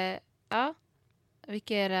frågade,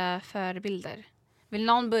 vilka är era förebilder? Vill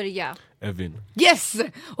någon börja? Evin. Yes!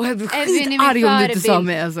 Och jag blev skitarg om du inte sa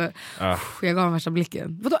mig alltså. Jag gav den värsta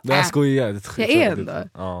blicken. Vadå? Nej, jag skojar. Jag är ändå.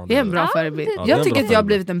 Jag är en bra förebild. Jag tycker att jag har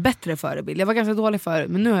blivit en bättre förebild. Jag var ganska dålig förut,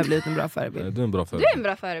 men nu har jag blivit en bra förebild. Du är en bra förebild. Du är en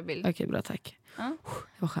bra förebild. Okej, bra tack. Ja.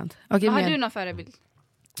 Det var skönt. Okej, har du någon förebild?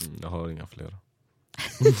 Jag har inga fler.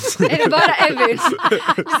 Är det bara Evin?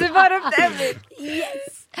 Du ser bara upp Evin.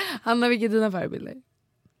 Yes! Hanna, vilka är dina förebilder?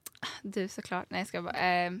 Du såklart. Nej, jag ska bara...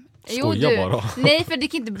 Skoja bara. Nej, för det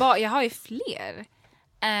kan inte bara... Jag har ju fler.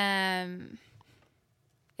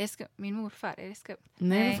 Min morfar, är det skumt?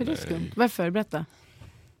 Nej, för det är skumt. Varför? Berätta.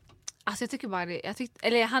 Alltså jag tycker bara det...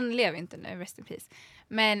 Eller han lever inte nu, rest in peace.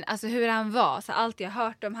 Men alltså hur han var, så allt jag har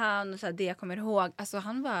hört om han och så här, det jag kommer ihåg. Alltså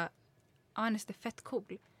han var honestly fett cool.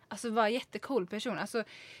 Alltså var en jättecool person. Alltså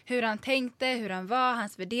hur han tänkte, hur han var,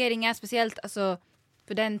 hans värderingar. Speciellt alltså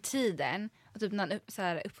för den tiden. Och typ när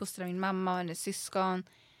han uppfostrade min mamma och hennes syskon.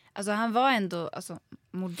 Alltså han var ändå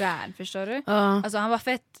modern, förstår du? Alltså han var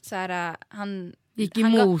fett så här, han gick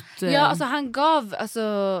emot. Han gav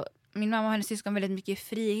min mamma och hennes syskon väldigt mycket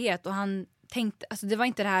frihet. Och han tänkte, alltså det var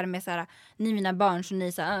inte det här med så här, ni mina barn så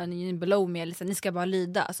ni, så här, ni är below me eller så här, ni ska bara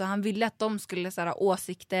lyda. Alltså han ville att de skulle så här,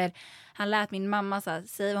 åsikter. Han lät min mamma så här,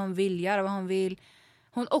 säga vad hon vill, göra vad hon vill.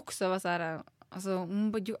 Hon också var så här... Alltså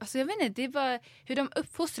jag vet inte, det var, hur de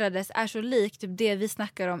uppfostrades är så likt typ det vi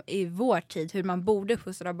snackar om i vår tid, hur man borde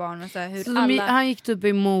uppfostra barn och så här, hur så alla... han gick typ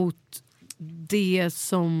emot det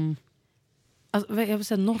som jag vill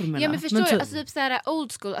säga normerna. Ja men förstår du, alltså typ så här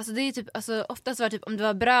old school, alltså det är typ, alltså oftast var det typ om det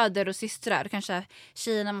var bröder och systrar, kanske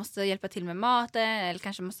tjejerna måste hjälpa till med maten eller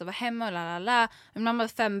kanske måste vara hemma och lalala. Min mamma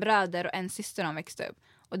hade 5 bröder och en syster när hon växte upp.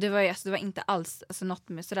 Och det var, det var inte alls något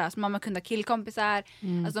med sådär. Så mamma kunde ha killkompisar.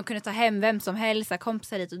 Alltså de kunde ta hem vem som helst.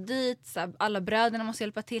 Kompisar hit och dit. Så alla bröderna måste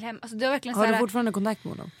hjälpa till hem. Alltså det var verkligen har du fortfarande kontakt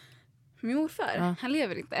med honom? Min morfar? Han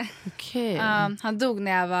lever inte. Okej. Han dog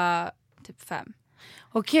när jag var typ 5.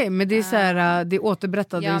 Okej, men det är såhär, det är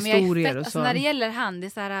återberättade historier och så. Alltså när det gäller han, det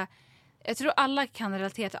är såhär... Jag tror alla kan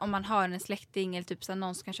relatera om man har en släkting eller typ så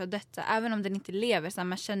någon som kanske har dött. Så även om den inte lever så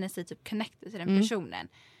man känner sig typ connected till den personen.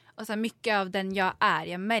 Och så här, mycket av den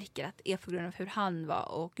jag märker att det är på grund av hur han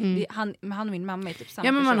var. Och han och min mamma är typ samma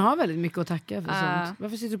person. Men man har väldigt mycket att tacka för sånt.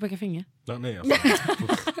 Varför sitter du på peka finger? Nej, alltså.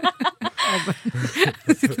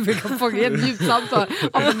 Sitter på peka finger, ett djupt samtal.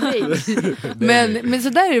 Men så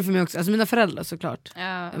där är det för mig också. Alltså mina föräldrar såklart.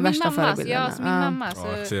 Värsta förebilderna. Min mamma. Så...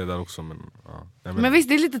 jag ser det där också. Men visst,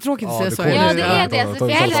 det är lite tråkigt att säga så. Ja, det är det. För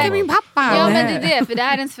jag älskar min pappa. Ja, men det är det. För det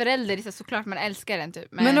är ens förälder. Det är såklart man älskar den typ.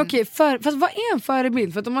 Men okej, fast vad är en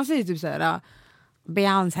förebild? För att om man säger typ så här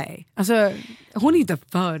Beyoncé. Alltså, hon är inte en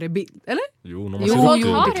förebild, eller? Jo, folk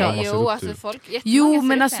har det. Jo,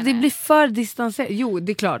 men alltså det blir för distanserat. Jo,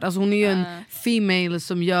 det är klart. Alltså hon är ju en female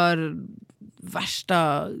som gör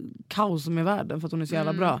värsta kaos med världen för att hon är så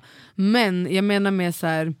jävla bra. Men jag menar med så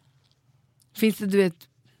här, finns det, du vet,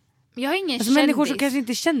 jag har ingen alltså människor som kanske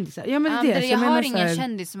inte är kändisar. Ja, men det jag har ingen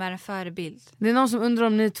kändis som är en förebild. Det är någon som undrar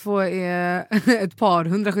om ni två är ett par,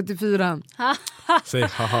 174. Säg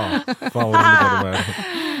haha. Fan vad roligt de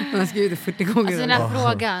är. Man har skrivit det 40 gånger. Alltså den här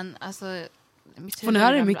frågan, alltså... Får ni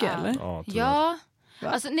höra det mycket eller? Ja.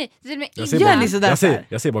 Alltså nej, gör ni sådär?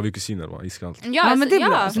 Jag ser bara vi kusiner, va? Iskallt. Ja, men det är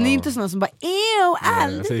bra. Alltså, ni är inte såna som bara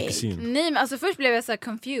jag säger kusin. Nej, men alltså först blev jag så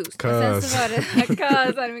confused. Men sen så var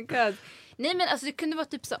det cuz. Nej men alltså det kunde vara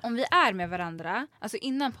typ så om vi är med varandra, alltså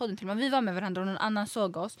innan podden till och med, vi var med varandra och någon annan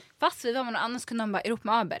såg oss, fast vi var med någon annan så kunde de bara ihop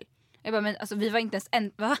med Abel. Jag bara, men alltså vi var inte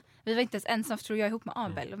ens ensamma, tror jag, ihop med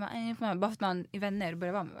Abel. Bara för att man är vänner och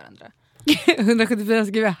börjar vara med varandra. 174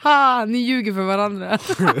 skriver, ha, ni ljuger för varandra.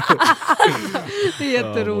 Det är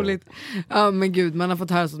jätteroligt. Ja men gud, man har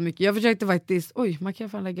fått höra så mycket. Jag försökte faktiskt, man kan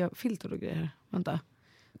fan lägga filter och grejer här. Vänta.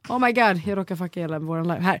 Oh my god, jag råkar fucka hela våran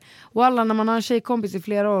live här. Och alla, när man har en tjejkompis i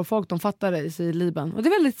flera år, folk de fattar det i Liban. Och det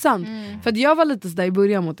är väldigt sant. För att jag var lite sådär i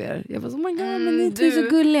början mot er. Jag var så, oh my god, men ni är så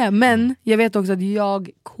gulliga. Men jag vet också att jag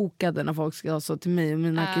kokade när folk ska så till mig och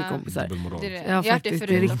mina killkompisar. Ja faktiskt,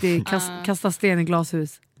 det är riktigt kasta sten i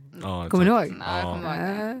glashus. Kommer ni ihåg?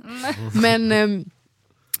 Men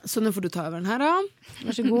så nu får du ta över den här då.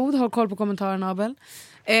 Varsågod, håll koll på kommentarerna, Abel.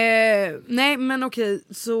 Nej men okej,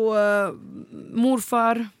 så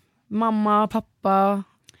morfar, mamma, pappa,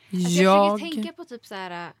 jag försöker tänka på typ så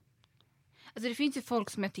här. Alltså det finns ju folk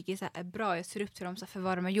som jag tycker så här är bra, jag ser upp till dem så här för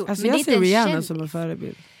vad de har gjort. Alltså men jag det är ser inte Rihanna kändis. som en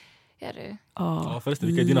förebild. Är du? Ja förresten,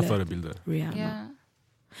 vilka är dina förebilder? Rihanna. Ja.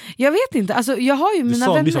 Jag vet inte, alltså jag har ju mina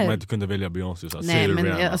vänner. Du sa att man inte kunde välja Beyoncé, så nej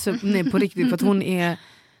men alltså, nej på riktigt, för att hon är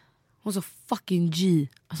så fucking G.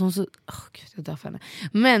 Alltså hon så, gud, jag dör för henne.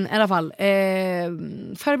 Men i alla fall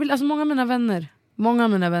förebild, alltså många av mina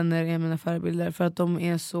vänner är mina förebilder för att de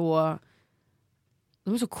är så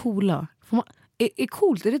coola. Är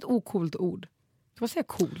coolt, är det ett ocoolt ord? Ska man säga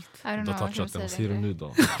coolt? Vad säger du nu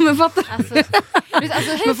då? Men fattar alltså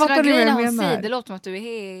hälften av grejerna hon säger, det låter som att du är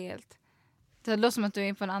helt... Det låter som att du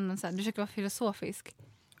är på en annan så här, du försöker vara filosofisk.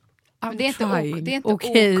 Men det är inte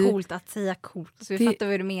ocoolt att säga coolt. Så vi fattar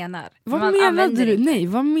vad du menar. Vad menade du? Nej,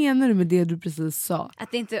 vad menar du med det du precis sa?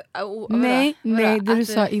 Att det inte... nej, det du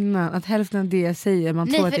sa innan. Att hälften av det jag säger,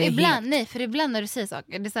 man tror att det är helt. Nej, för ibland när du säger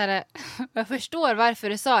saker, det är så här, jag förstår varför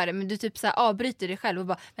du sa det, men du typ så här avbryter dig själv och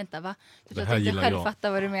bara, vänta va? Du tror att du inte själv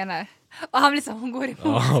fattar vad du menar. Och han blir så, hon går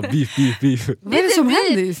emot. Beef. Vad är det som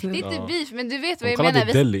händer just nu? Det är inte beef, men du vet vad hon jag menar. Hon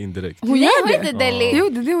kallar det Delhi indirekt. Hon gör det? Inte Delhi. Jo,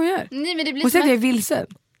 det är det hon gör. Nej, men det blir hon säger att jag är vilsen.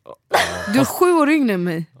 Du är 7 år yngre än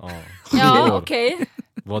mig. Ja, okej.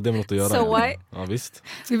 Vad har det med något att göra? So ja, visst.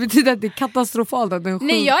 Det betyder att det är katastrofalt att en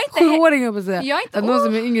 7-åring att någon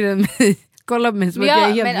som är yngre än mig kolla på mig som att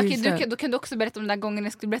jag är helt vilsen. Då kan du också berätta om den där gången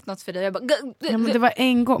jag skulle berätta något för dig. Jag bara, ja, men det var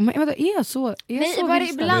en gång. Men vänta, är jag så? Nej, bara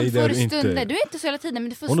ibland får du stunder. Du är inte så hela tiden, men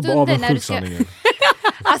du får stunder när du ska... sanningen.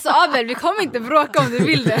 Alltså Abel, vi kommer inte bråka om du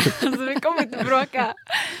vill det. Alltså, vi kommer inte bråka.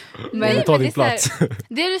 Men ta din plats.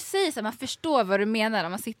 Det du säger, så här, man förstår vad du menar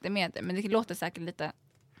om man sitter med det, men det låter säkert lite...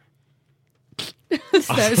 Det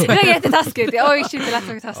är jättetaskigt. Oj shit, det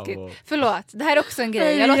lät så taskigt. Förlåt, det här är också en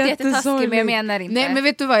grej. Jag låter jättetaskigt, men jag menar inte. Nej, men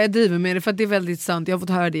vet du vad, jag driver med det för att det är väldigt sant. Jag har fått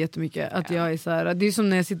höra det jättemycket att jag är så här, det är som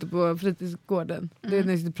när jag sitter på fritidsgården. Det är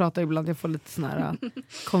när jag sitter och pratar ibland, jag får lite såna här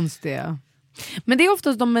konstiga. Men det är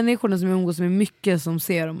oftast de människorna som jag umgås med mycket som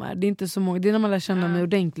ser de här. Det är inte så många. Det är när man lär känna mig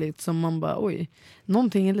ordentligt som man bara, oj,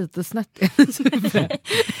 någonting är lite snett. Det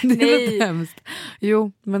är lite hemskt.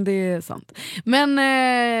 Jo, men det är sant. Men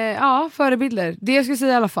ja, förebilder. Det jag skulle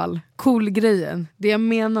säga i alla fall, cool-grejen. Det jag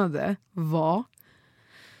menade var,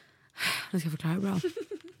 nu ska jag förklara bra.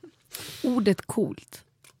 Ordet coolt,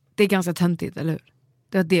 det är ganska töntigt, eller hur?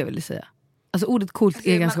 Det var det jag ville säga. Alltså ordet coolt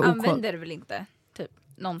är ganska man använder det väl inte, typ,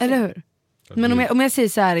 någonting. Eller hur? Men om jag säger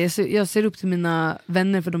så här, jag ser upp till mina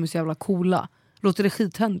vänner för de är så jävla coola. Låter det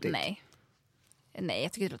skithöntigt? Nej,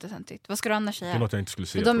 jag tycker det låter töntigt. Vad ska du annars säga? Det är något jag inte skulle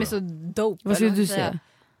säga. De är så dope. Vad skulle du säga?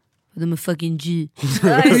 De är fucking G. De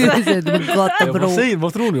är gata, bro.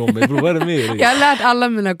 Vad tror ni om mig, bro? Vad är det med er? Jag har lärt alla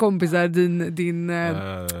mina kompisar din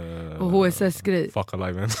HSS-grej. Fuck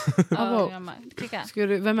alive, man. Klicka.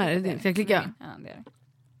 Vem är det? Ska jag klicka? Ja, det är det.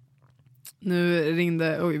 Nu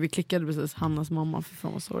ringde, vi klickade precis Hannas mamma, för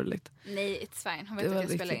fan vad sorgligt. Nej, it's fine. Hon vet att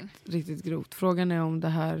jag spelar in. Riktigt grovt. Frågan är om det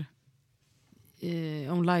här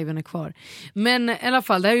om liven är kvar. Men i alla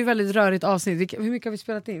fall, det här är ju väldigt rörigt avsnitt. Hur mycket har vi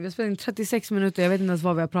spelat in? Vi har spelat in 36 minuter, jag vet inte ens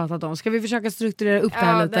vad vi har pratat om. Ska vi försöka strukturera upp det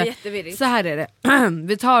här lite? Det är jättevirrigt. Så här är det.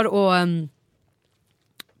 Vi tar och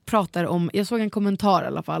pratar om, jag såg en kommentar i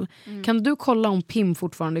alla fall. Kan du kolla om Pim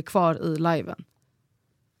fortfarande är kvar i liven?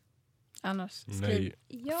 Annars skriv.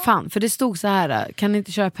 Fan, för det stod så här: kan ni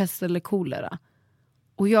inte köra pest eller kolera?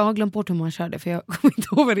 Och jag har glömt bort hur man kör det, för jag kommer inte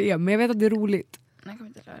ihåg vad det är, men jag vet att det är roligt. Jag kommer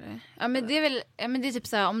inte röra det. Ja, men det är väl, men det är typ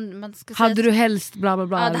så här, om man ska hade säga du helst bla bla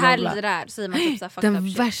bla. Ja, det här bla, bla. eller det där, säger man typ så här,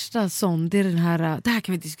 den värsta sån, det är den här, det här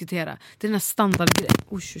kan vi diskutera. Det är den här standardgrejen.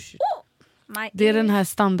 Det är den här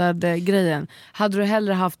standardgrejen. Hade du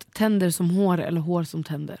hellre haft tänder som hår eller hår som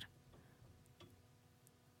tänder?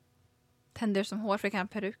 Tänder som hår, för jag kan ha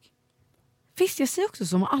peruk. Visst, jag säger också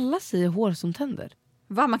som alla säger hår som tänder.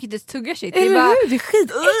 Va, man kan inte tugga shit. Det är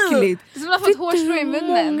skitäckligt. Det är som att man fått hårstrå i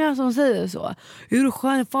munnen. Många som säger så. Hur är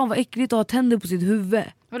skön, fan vad äckligt att ha tänder på sitt huvud.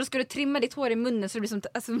 Men då ska du trimma ditt hår i munnen så det blir som...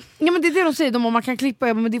 Alltså... Ja men det är det de säger, om man kan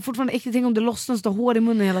klippa, men det är fortfarande äckligt. Tänk om det lossnas och hår i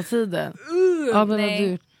munnen hela tiden. Ja, men nej.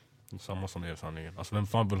 dyrt. Samma som är sanningen. Alltså vem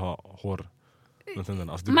fan vill ha hår? Alltså,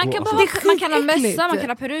 man kan ha mössa, man kan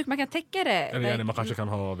ha peruk, man kan täcka det. Eller man kanske kan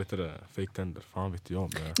ha fake tänder. Fan vet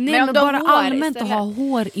jag. Nej men bara allmänt istället. att ha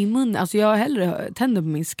hår i munnen. Alltså jag har hellre tänder på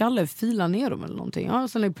min skalle, fila ner dem eller någonting. Ja,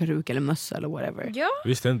 så lägger peruk eller mössa eller whatever. Ja.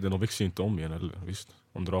 Visst tänder, de växer ju inte om igen eller? Visst.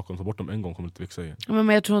 Om du tar bort dem en gång kommer det inte växa igen. Men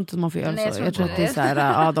jag tror inte att man får göra så. Jag tror att det är så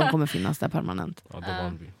här, ja, de kommer finnas där permanent. Ja, det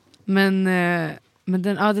var vi. Men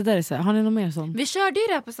det där är så här, har ni något mer sånt? Vi körde ju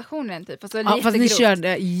det här på stationen typ. Alltså, Fast ni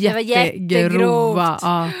körde jättegrova.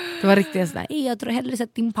 Ja, det var riktigt sådär, jag tror hellre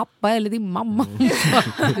sett din pappa eller din mamma.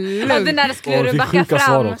 Den där skulle du backa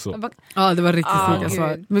fram. Ja, det var riktigt sjuka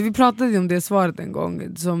svar. Men vi pratade om det svaret en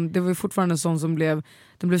gång. Det var ju fortfarande en sån som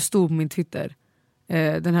blev stor på min Twitter.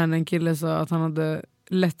 Den här när en kille sa att han hade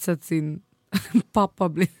lätt sett sin pappa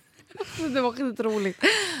bli... Det var riktigt roligt.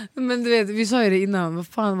 Men du vet, vi sa ju det innan. Vad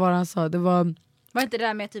fan var det han sa? Det var inte det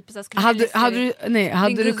där med typ så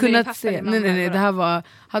hade du kunnat se det här var,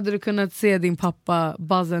 hade du kunnat se din pappa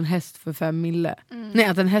buzza en häst för 5 mille? Nej,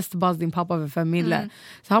 att en häst buzz din pappa för 5 mille.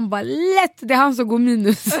 Så han bara lätt, det är han som går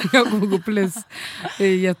minus. Jag kommer gå plus. Det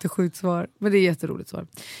är ett jättesjukt svar. Men det är ett jätteroligt svar.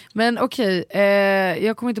 Men okej,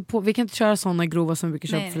 jag kommer inte på, vi kan inte köra såna grova som vi brukar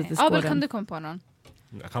köra på fritidsgården. Ja, kan du komma på någon?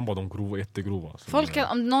 Jag kan bara de grova, jättegrova. Folk kan,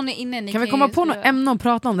 om någon är inne, kan vi komma på något ämne att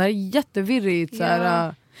prata om? Det här är jättevirrigt. Så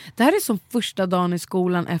här, det här är som första dagen i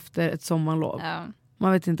skolan efter ett sommarlov. Ja.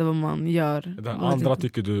 Man vet inte vad man gör. Den andra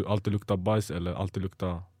tycker du alltid luktar bajs eller alltid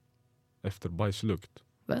luktar efter bajslukt?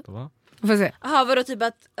 Va? Får se. Aha, vadå typ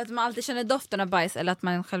att man alltid känner doften av bajs eller att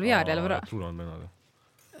man själv gör det eller vadå? Jag tror han menar det.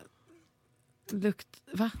 Lukt,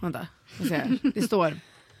 va? Vänta. Det står.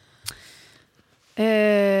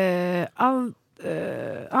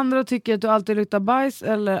 Andra tycker att du alltid luktar bajs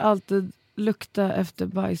eller alltid lukta efter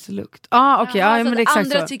bajslukt. Men det är exakt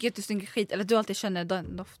andra så. tycker att du stinker skit eller att du alltid känner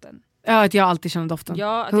den doften. Ja, att jag alltid känner doften.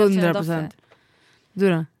 Ja, att jag 100%. känner doften. Du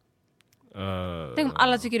då? Tänk om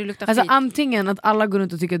alla tycker du luktar alltså skit. Antingen att alla går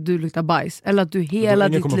runt och tycker att du luktar bajs eller att du hela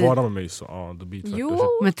ditt liv... Ingen kommer vara med mig så då blir det jo,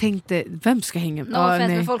 men tänk dig, vem ska hänga med? No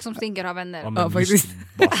offense med folk som stinker har vänner. Ja, faktiskt.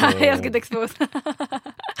 Jag ska inte expose.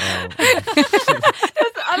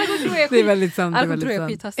 Alla går tror jag det är väldigt sant.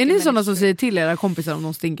 Är ni sådana som säger till era kompisar om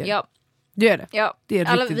de stinker? Ja. Du gör det? Ja. Det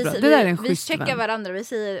är riktigt bra. Det där är en schysst vi checkar vän. varandra, vi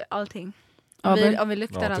säger allting. Om vi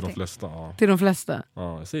luktar till allting. De flesta, Till de flesta?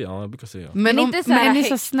 Ja, jag brukar säga. Men är ni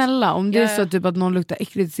så snälla? Om det är så typ att någon luktar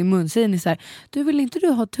äckligt i sin mun, säger ni så här: du vill inte du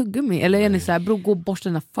ha tuggummi? Eller är ni så här: bro, gå och borsta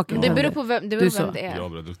dina fucking tänder? Det beror på vem det är. Ja,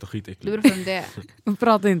 det luktar skitäckligt. Det beror på vem det är.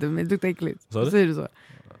 Prata inte med mig, det luktar äckligt. Säger du så?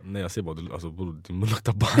 Nej, jag säger bara din mun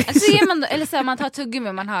luktar bajs. Alltså ger man då, eller så här, man tar tuggummi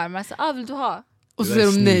och man hör, man säger, vill du ha? Och så säger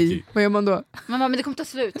de nej. Vad gör man då? Man bara, men det kommer ta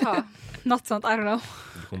slut, ta. Något sånt, I don't know.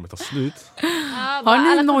 Det kommer ta slut.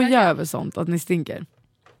 Har ni noja över sånt, att ni stinker?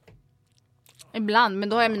 Ibland, men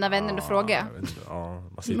då har jag mina vänner att fråga.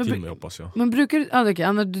 Man säger till mig, hoppas jag. Men brukar du,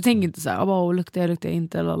 Anna, du tänker inte så här, luktar jag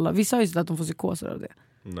inte, lala. Vissa har ju så att de får psykoser av det.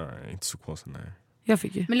 Nej, inte psykoser, nej. Jag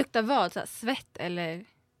fick ju. Men luktar vad? Så här, svett eller?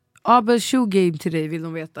 Men shoegame till dig vill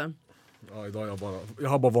de veta. Ja, idag jag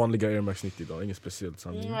har bara vanliga Air Max 90 idag, inget speciellt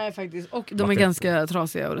sanning. Nej faktiskt, och de är ganska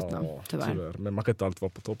trasiga och ruttna, tyvärr. Men man kan inte alltid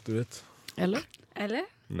vara på topp, du vet. Eller?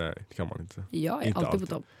 Nej, det kan man inte. Jag är inte alltid på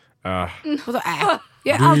topp.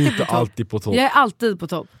 Jag är alltid på topp. Jag är alltid på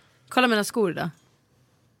topp. Kolla mina skor där.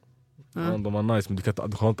 Ja, de var nice, men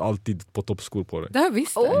du har inte alltid på toppskor på dig. Det har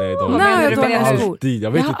visst. Nej, jag har skor. Alltid.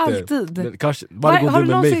 Jag vet inte. Alltid. Men kanske varje gång du är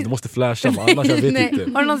med mig, du måste flasha, men annars jag vet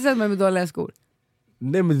inte. Har du någonsin sett mig med dåliga skor?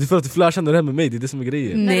 Nej, men det är för att du flashar när du är med mig, det är det som är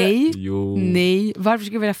grejen. Nej. Jo. Nej, varför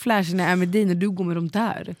ska jag vilja flasha när jag är med dig när du går med dem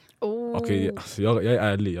där? Okej, alltså jag är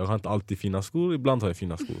ärlig, jag har inte alltid fina skor, ibland har jag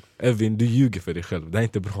fina skor. Evin, du ljuger för dig själv, det är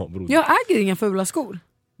inte bra, bror. Jag äger inga fula skor.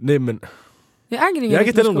 Nej, men jag äger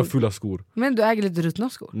inte några fula skor. Men du äger lite ruttna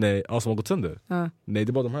skor. Nej, som har gått sönder. Nej,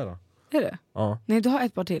 det är bara de här. Är det? Ja. Nej, du har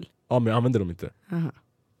ett par till. Ja, men jag använder dem inte.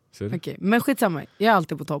 Okej, men skitsamma, jag är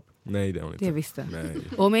alltid på topp. Nej, det är hon inte. Det visste. Nej.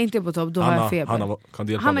 Och om jag inte är på topp, då har jag feber. Kan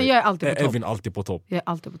du hjälpa mig? Jag är alltid på topp. Evin alltid på topp. Jag är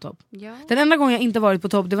alltid på topp. Ja. Den enda gången jag inte varit på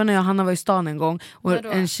topp, det var när jag och Hanna var i stan en gång. Och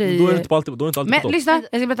en tjej... Då är du inte alltid på topp. Lyssna,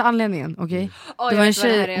 jag ska berätta anledningen, okej? Det var en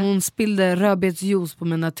tjej, hon spillde rödbetsjuice på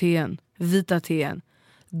mina teen. Vita teen.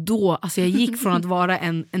 Då, alltså jag gick från att vara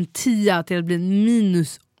en 10 till att bli en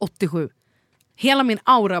 -87. hela min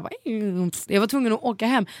aura bara, jag var tvungen att åka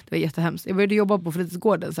hem. Det var jättehemskt. Jag började jobba på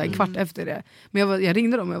fritidsgården så här, en kvart efter det. Men jag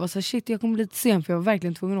ringde dem och jag var så här, shit, jag kommer lite sen för jag var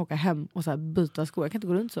verkligen tvungen att åka hem och så här, byta skor. Jag kan inte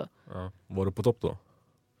gå runt så. Ja. Var du på topp då?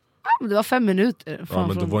 Ja, det var 5 minuter. Ja,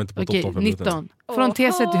 men du var inte på topp de 5 minuterna. 19. Från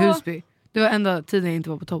TC till Husby. Det var enda tiden jag inte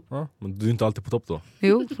var på topp. Ja, men du är inte alltid på topp då?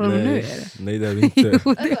 Jo, från nu är det. Nej, det är det inte.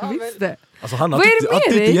 Jo, det visst det. Alltså han Vad är det med att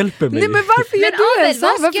du dig? inte hjälper mig. Nej, men varför gör du det så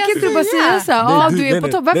här? Varför kan inte du bara säga så här? Du är på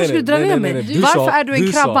topp. Varför ska du dra ner mig? Varför är du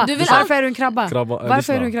en krabba? Varför är du en krabba?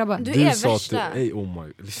 Varför är du en krabba? Du är värsta.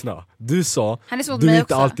 Lyssna. Du sa han är så du är mig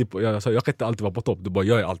inte också. alltid på, jag sa jag kan inte alltid vara på topp. Du bara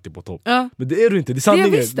jag är alltid på topp. Ja. Men det är du inte. Det är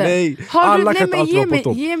sanningen. Nej. Alla kan inte alltid vara på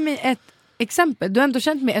topp. Ge mig ett exempel. Du har ändå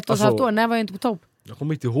känt mig 1,5 år. När var jag inte på topp? Jag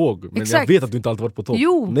kommer inte ihåg, men Exakt. jag vet att du inte alltid varit på topp.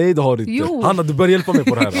 Jo. Nej det har du inte. Jo. Hanna, du börjar hjälpa mig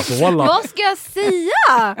på det här. Alltså, wallah. Vad ska jag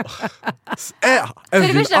säga?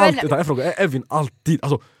 Evin, första, alltid, jag frågar, är Evin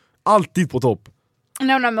alltid på topp?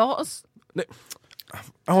 När hon är med oss.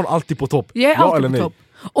 Är hon alltid på topp? Jag är ja alltid eller på nej? topp.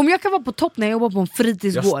 Om jag kan vara på topp när jag jobbar på en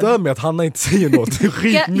fritidsgård. Jag stör mig att Hanna inte säger något. Det är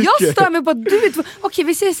skitmycket. Jag stör mig på att du är okej,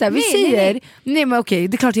 vi säger så här, nej men okej,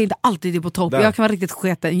 det är klart jag inte alltid är på topp. Där. Jag kan vara riktigt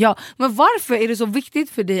sketen. Ja, men varför är det så viktigt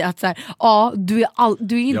för dig att så här, ja, du är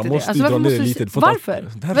inte Jag det? måste Alltså, dra varför ner måste lite. du, varför?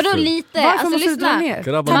 Vadå lite? Varför Alltså måste du dra lyssna. ner?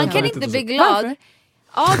 Grabbar, Man men kan vet inte så. bli glad. Varför?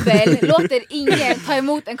 Abel låter ingen ta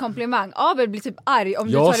emot en komplimang. Abel blir typ arg om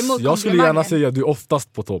du tar emot komplimangen. Jag skulle gärna säga att du är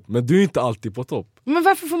oftast på topp, men du är inte alltid på topp. Men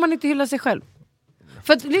varför får man inte hylla sig själv?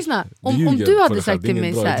 För att lyssna, om ljuger du på hade dig själv, sagt det är till mig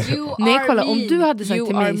ingen så bra här, idé. nej kolla, om du hade sagt You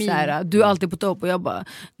till are mig så mean. här, du är alltid på topp och jag bara,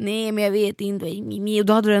 nej men jag vet inte, och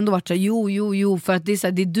då hade det ändå varit så här, jo för att det är, så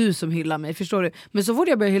här, det är du som hyllar mig, förstår du? Men så fort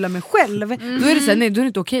jag börjar hylla mig själv, då är det så här, nej då är det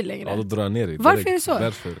inte okej längre. Ja, då drar jag ner dig. Varför är det så?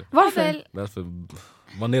 Varför? Därför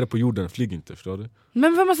var nere på jorden, flyg inte, förstår du?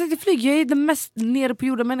 Men vem har sagt till flyg? Jag är den mest nere på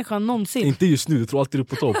jorden människan någonsin. Inte just nu, du tror alltid du är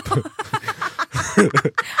på topp.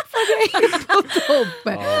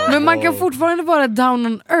 Men man kan fortfarande vara down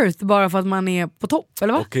on earth bara för att man är på topp,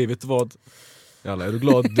 eller va? Okej, vet du vad? Jalla, är du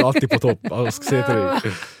glad? Du är alltid på topp. Jag ska säga till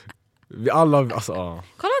dig. Vi alla, alltså,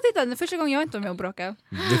 Kolla, titta, det är första gången jag inte var med och bråka.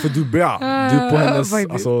 det är för du är bra. Du är på hennes,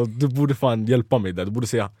 faktiskt. alltså, du borde fan hjälpa mig där. Du borde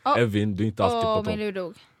säga, Evin, du är inte alltid på Min topp. lur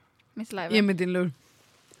dog. Min saliva. Ge mig din lur.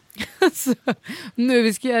 Alltså,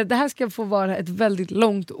 nu det här ska få vara ett väldigt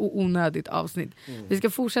långt och onödigt avsnitt. Vi ska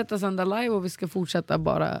fortsätta sända live och vi ska fortsätta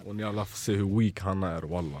bara. Och ni alla får se hur weak Hanna är,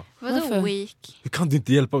 wallah. Vadå Varför? weak? Hur kan du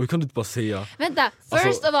inte hjälpa? Hur kan du inte bara säga? Vänta,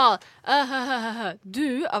 first of all,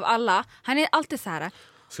 du av alla, han är alltid så här.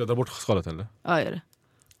 Ska jag ta bort skalet eller? Ja, gör det.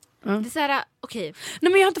 Det är så här, okej.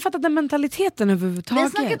 Nej, men jag har inte fattat den mentaliteten Vi överhuvudtaget. har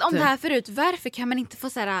snackat om det här förut, varför kan man inte få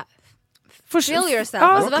så här Först, feel yourself? Ja,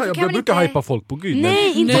 Alltså, varför jag kan man brukar inte... hypa folk på Gud.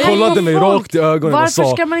 nej, inte Du kollade mig folk. rakt i ögonen Varför och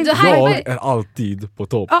sa, ska man inte Du jag hypar- är alltid på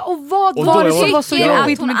topp. Ja, och vad Och var då det jag som var så tycker att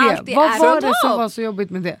jobbigt hon med alltid det? Vad är var på det som topp. var så jobbigt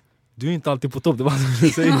med det? Du är inte alltid på topp, det var vad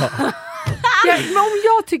jag säga. Men om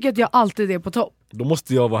jag tycker att jag alltid är på topp, Då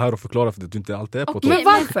måste jag vara här och förklara för att du inte alltid är på topp. men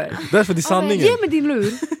varför? Därför det är sanningen. Ge mig din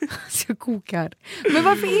lur. Så jag kokar. Men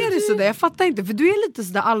varför är det sådär? Jag fattar inte, för du är lite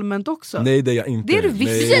sådär allmänt också. Nej det är jag inte. Det är du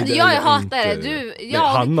visst. Nej, Precis, det är jag jag hatar inte. det. Du, Nej, jag...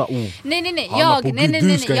 Hanna, Nej, Hanna, på Gud,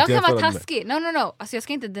 du ska jag inte kan vara jämföra med. taskig. No. Alltså jag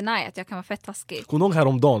ska inte deny att jag kan vara fett taskig. Kommer du ihåg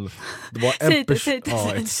häromdagen? Det var en Säg person. det.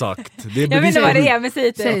 Ja exakt. Det Jag vet inte vad det är, men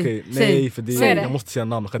säg det. Säg. Okej, Säg. nej för det, Säg. jag måste säga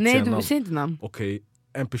namn. Jag kan inte Nej, säga du namn. säger inte namn. Okej,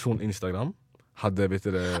 en person Instagram hade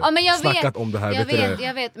Ja, men jag snackat vet, om det här. jag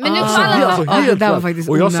det. vet. Men nu Ah. får alla... Alltså, Ja, helt det där var klart. faktiskt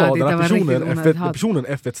och jag sa onödigt, den det här var riktigt personen onödigt hat. personen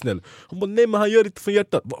är fett snäll. Hon bara nej men han gör det från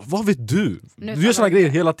hjärtat. Vad vet du? Nu Du gör såna får grejer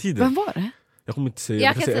hela tiden. Vem var det? Jag kommer inte säga, Jag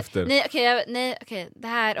jag kan kan säga säga efter. nej, okej, det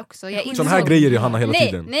här också. Jag Såna här grejer är Hanna hela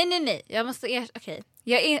tiden. Nej. Jag måste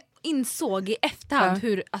jag insåg i efterhand Ja.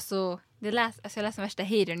 hur alltså jag läste den värsta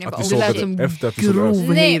hatern. Jag Att bara, du Det såg lät det som efter att du såg grov det.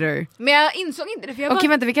 Nej. hater. men jag insåg inte det för jag Okej,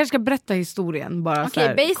 bara, vänta, vi kanske ska berätta historien bara. Okej, så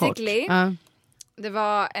här, basically. kort. Ja. det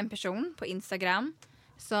var en person på Instagram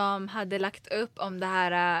som hade lagt upp om det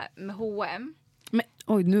här med H&M. Men,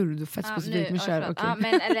 oj, nu är du fett specifik med kär. förlåt. Okej. Ja,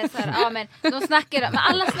 men eller så här, men de snackade, men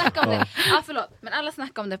alla snackade om det. Men alla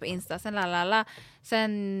snackade om det på Insta. Sen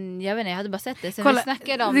jag vet inte, jag hade bara sett det. Sen Kolla, vi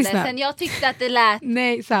snackade om lyssna. det. Sen jag tyckte att det lät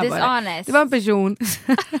Nej, så här var det. dishonest. Det var en person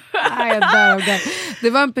Det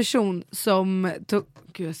var en person som tog...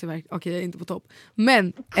 Gud, jag ser verkligen... Okej, jag är inte på topp.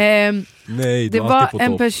 Men Nej, det du är var alltid på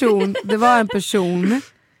en topp. person. Det var en person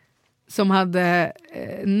som hade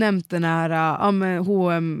nämnt den här men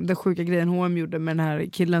H&M, den sjuka grejen H&M gjorde med den här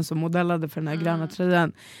killen som modellade för den här gröna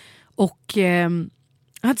tröjan. Och han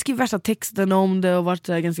hade skrivit värsta texten om det och varit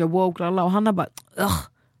så här ganska woke och han har bara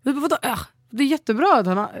vadå? Det är jättebra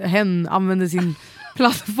att hen använder sin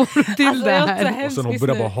plattform till det här. Och sen hon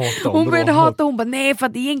började bara hata. Hon började hata, hon bara nej för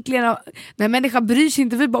att egentligen när människan bryr sig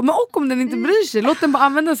inte, vi bara, men och om den inte bryr sig, låt den bara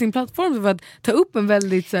använda sin plattform för att ta upp en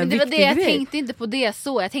väldigt så här, viktig grej. Det var det, jag tänkte inte på det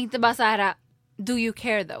så, jag tänkte bara så här: do you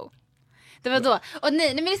care though? Det var då. Och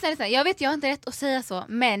nej men lyssna. Jag vet jag har inte rätt att säga så,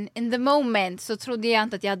 men in the moment så trodde jag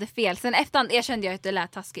inte att jag hade fel. Sen efterhand erkände jag att det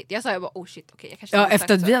lät taskigt. Jag sa bara shit, okej, jag kanske ja,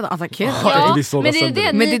 efter att vi hade attackerat. Ja,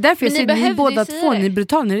 men det är därför jag säger ni båda två, ni är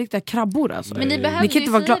brutala, ni är riktiga krabbor alltså. Men ni behövde kan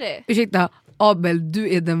inte vara det. Ursäkta, Abel,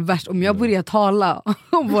 du är den värsta. Om jag börjar tala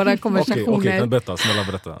om våra konversationer. Okej, kan berätta, snälla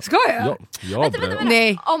berätta. Ska jag? Ja, vänta.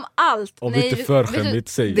 Nej. Om allt. Om det inte är för skämmigt,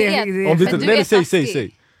 säg. Det. Om det inte, nej,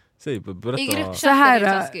 säg. Säg, berätta. I gruppchatten så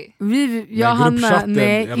här, jag Hanna,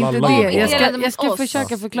 nej inte det. Jag ska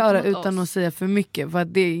försöka förklara utan att säga för mycket, för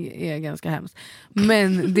att det är ganska hemskt.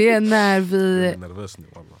 Men det är när vi... Jag är nervös nu,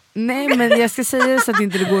 alla. Nej, men jag ska säga det så att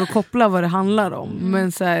inte det går att koppla vad det handlar om.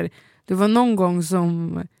 Men så här, det var någon gång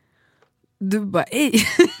som du bara ej.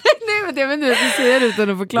 Nej, men jag vet inte, jag ska säga det utan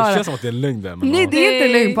att förklara. Det känns som att det är lögn där. Men nej, det är inte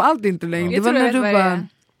lögn, på allt är inte lögn. Det var när du bara...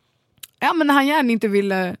 Ja, men han gärna inte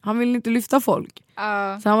ville inte lyfta folk.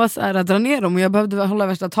 Så han var så här, att dra ner dem, och jag behövde hålla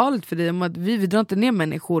värsta talet för dig om att vi drar inte ner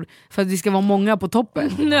människor för att vi ska vara många på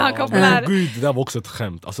toppen. Nu han kopplar. Gud, det där var också ett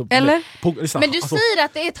skämt. Alltså, eller? Men du säger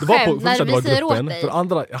att det är ett skämt när vi säger åt dig. För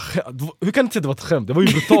andra, hur kan du inte säga att det var ett skämt? Det var ju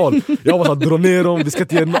brutal. Jag var så här, dra ner dem, vi ska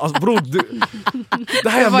inte ge alltså, bro, det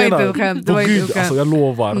här jag var menar. Inte ett skämt. Det var Gud, inte ett skämt. alltså, jag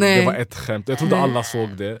lovar, nej. Det var ett skämt. Jag trodde alla såg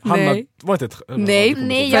det. Hanna, var inte ett skämt.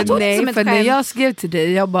 Nej, jag tog det som ett skämt. När jag skrev till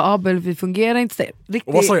dig, jag bara Abel, vi fungerar inte.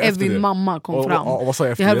 Riktigt Evin mamma kom fram. Och vad sa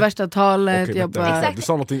jag efter jag hade det? värsta talet. Okay, jag bara... Du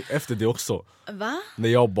sa någonting efter det också. Va? När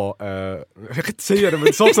jag bara... jag kan inte säga det, men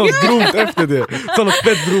du sa också något grovt efter det. Du sa något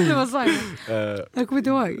fett grovt. Det var så. Jag kommer inte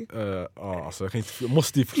ihåg. Alltså, jag kan inte,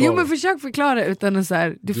 måste ju förklara. Jo, men försök förklara utan att så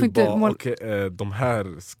här, du får inte bara, de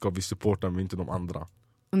här ska vi supporta, men inte de andra.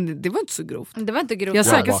 Det var inte så grovt. Det var inte grovt. Jag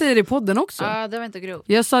säkert säger det i podden också. Ja, det var inte grovt.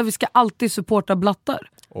 Jag sa att vi ska alltid supporta blattar.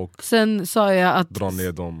 Och sen sa jag att... dra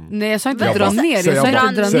ner dem. Nej, jag sa inte dra ner. Jag sa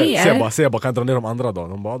inte dra ner. Säg jag bara, kan jag dra ner de andra då?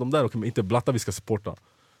 De bara, de där, okay, inte blattar vi ska supporta.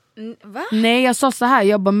 Va? Nej, jag sa så här.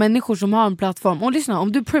 Jag bara, människor som har en plattform. Och lyssna,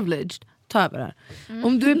 om du är privileged, ta över det här.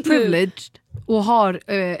 Om du är privileged och har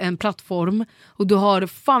en plattform och du har,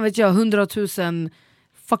 fan vet jag, 100 000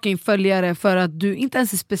 fucking följare för att du inte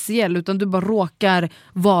ens är speciell utan du bara råkar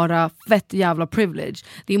vara fett jävla privileged.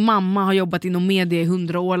 Din mamma har jobbat inom media i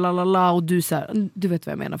 100 år lalala, och du så här, du vet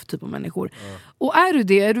vad jag menar för typ av människor. Och är du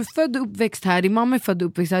det, är du född och uppväxt här, din mamma är född och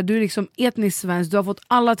uppväxt här, du är liksom etnisk svensk, du har fått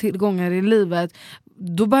alla tillgångar i livet,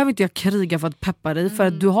 då behöver inte jag kriga för att peppa dig för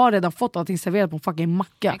att du har redan fått allting serverat på en fucking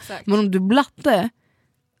macka. Exakt. Men om du blatte,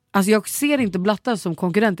 alltså jag ser inte blattar som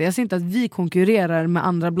konkurrenter. Jag ser inte att vi konkurrerar med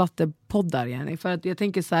andra blattepoddar, yani. För att jag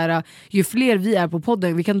tänker så här, ju fler vi är på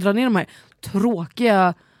podden, vi kan dra ner de här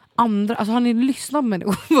tråkiga andra. Alltså har ni lyssnat med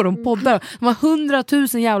på de poddar? De har 100 000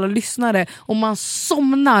 jävla lyssnare och man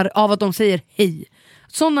somnar av att de säger hej.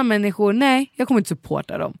 Sådana människor, nej, jag kommer inte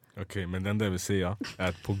supporta dem. Okej, men det enda jag vill säga är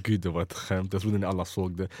att på gud det var ett skämt. Jag trodde ni alla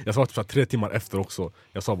såg det. Jag sa det 3 timmar efter också.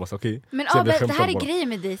 Jag sa bara okej. Men Abel, det här är grej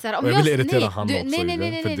med dig så här, om jag ville irritera han också. Nej,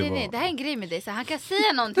 det här är en grej med dig så här, han kan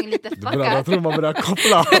säga någonting lite fuckat. Jag tror man börjar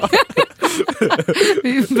koppla.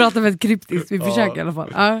 Vi pratar väldigt kryptiskt, vi försöker i alla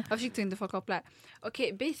fall. Jag försökte inte få koppla.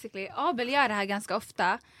 Okej, basically, Abel gör det här ganska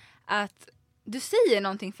ofta, att du säger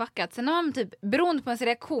någonting fuckat, sen när man typ, beroende på ens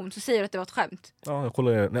reaktion så säger du att det var ett skämt. Ja, jag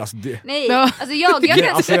kollar. Nej, alltså det... Nej, alltså jag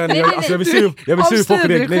jag vill se hur folk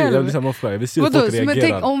reagerar. Jag vill se hur folk reagerar. Men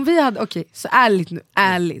tänk om vi hade, okej, så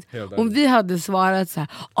ärligt. Om vi hade svarat så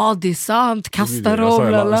här, det är sant, kasta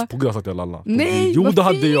dem. På grund av att jag lallade. Nej, jo, det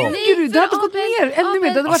hade jag. Du hade gått ner ännu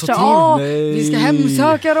mer. Det hade varit så vi ska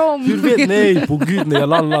hemsöka dem. Hur vet nej, på gud när jag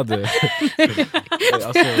lallade.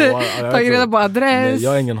 Tagit reda på adress.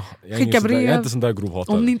 Skicka brev. Jag är inte sån där grov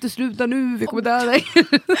hatare. Om ni inte slutar nu, vi kommer döda dig.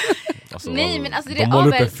 Alltså, nej, men alltså det de målar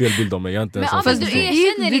upp en fel bild om mig. Jag är inte en sån. Fast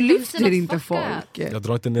du lyfter inte folk. Jag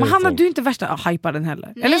drar inte ner men Hanna, folk. du är inte värsta hyparen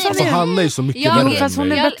heller. Nej, eller så alltså, Hanna är så mycket värre. Fast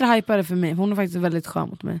hon är bättre hypare för mig. Hon är faktiskt väldigt skön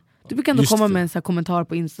mot mig. Du brukar ändå komma med en sån här kommentar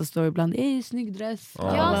på Insta-story ibland. Snygg dress.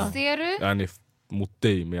 Ja, ser du? Jag är mot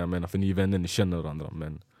dig, men jag menar för ni är vänner, ni känner varandra.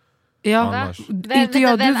 Men ja, annars... inte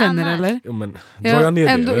jag du vänner annars? Eller? Jo, men drar jag ner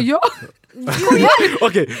ändå, det? Ja.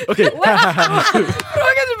 Okej. Frågan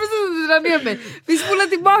är precis som du drar ner mig. Vi spolar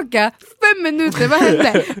tillbaka 5 minuter, vad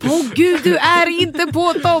hände? Gud, du är inte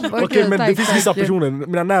på topp. Okej, men det finns vissa personer,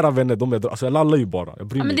 mina nära vänner, alltså jag lallar ju bara. Jag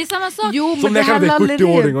bryr mig. Men det är samma sak. Jo, som när jag kallar dig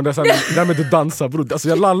 40-åring och där med du dansar, bro. Alltså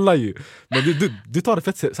jag lallar ju. Men du tar det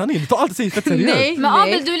fett seriöst. Sanning, du tar alltid fett seriöst. Men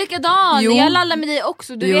Abel, du är likadan. Jag lallar med dig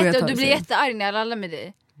också. Du blir jättearg när jag lallar med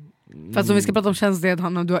dig. Fast om vi ska prata om känslighet,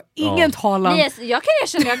 Hanna, du har ingen talan. Nej, jag kan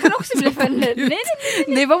erkänna, jag kan också bli offended.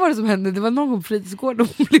 Nej, vad var det som hände? Det var någon på fritidsgården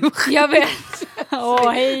hon blev Jag vet.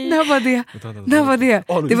 Hej. När var det? När var det?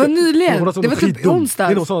 Det var nyligen. Det var typ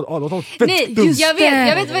onsdags. Nej, jag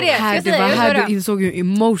vet vad det är. Det var här du insåg hur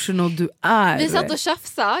emotional du är. Vi satt och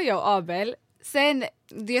tjafsade, jag och Abel. Sen,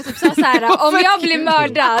 jag typ sa såhär, om jag blir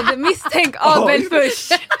mördad, misstänk Abel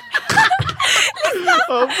först.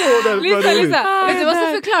 Lyssna. Du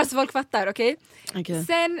måste förklara så folk fattar, okej?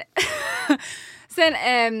 Sen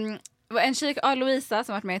var en tjej, Louisa,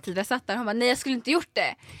 som varit med tidigare, satt där. Hon bara, nej jag skulle inte gjort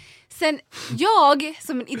det. Sen jag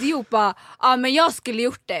som en idiot bara, men jag skulle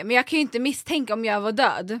gjort det, men jag kan ju inte misstänka om jag var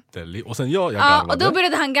död. Och sen jag garvade. Och då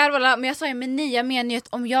började han garva, men jag sa ju, men nej, jag menar ju att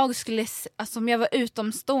om jag skulle, alltså om jag var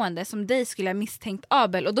utomstående som dig, skulle jag misstänkt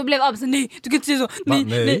Abel. Och då blev Abel så, nej, du kan inte säga så,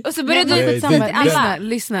 nej. Och så började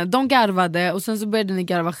lyssna, de garvade och sen så började ni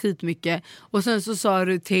garva skitmycket. Och sen så sa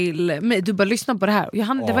du till mig, du bara lyssna på det här.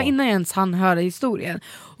 Det var innan jag ens han hörde historien.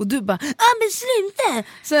 Och du bara, men sluta.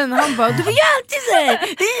 Sen han bara, du var ju alltid så.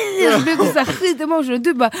 Så blev det så här skitemotion. Och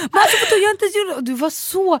du bara, men alltså jag inte gjorde. Och du var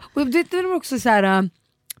så, och det var också så här,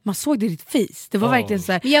 man såg det i ditt face. Det var verkligen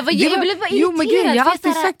så här. Jag blev bara irriterad. Jo, men gud, jag har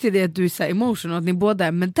alltid sagt till dig att du är så här emotional, att ni båda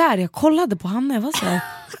är. Men där jag kollade på Hanna, jag var så här,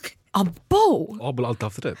 Abel har alltid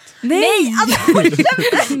haft rätt. Nej,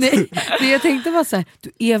 jag tänkte bara så här,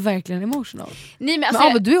 du är verkligen emotional. Nej, men alltså,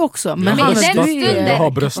 Abel, du är också. Men i den stunden, nej,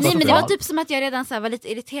 men det var typ som att jag redan så här var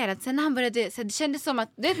lite irriterad. Sen när han började, så det kändes som att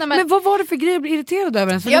men vad var det för grej att bli irriterad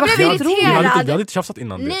över? Jag blev irriterad. Vi hade inte tjafsat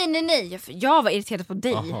innan det. Nej, jag var irriterad på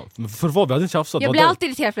dig. För vad? Vi hade inte tjafsat. Jag blir alltid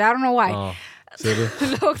irriterad för det, I don't know why.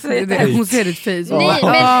 Hon ser ditt face.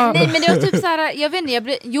 Nej, men det var typ så här, jag vet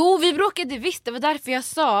inte, vi bråkade visst, det var därför jag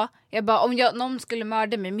sa, jag bara, om någon skulle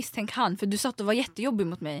mörda mig, misstänk han, för du satt och var jättejobbig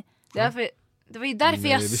mot mig. Det var ju därför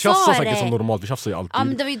jag sa det. Vi tjafsar säkert som normalt, vi tjafsar ju alltid. Ja,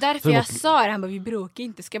 men det var ju därför jag sa det. Han bara, vi bråkar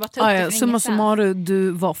inte, ska jag bara ta upp det för summa summarum,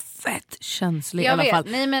 du var fett känslig i alla fall.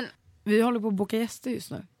 Nej, men vi håller på att boka gäster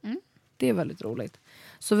just nu. Det är väldigt roligt.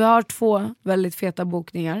 Så vi har 2 väldigt feta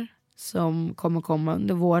bokningar som kommer komma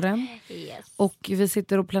under våren. Yes. Och vi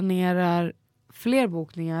sitter och planerar fler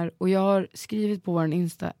bokningar. Och jag har skrivit på vår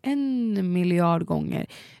Insta 1 miljard gånger.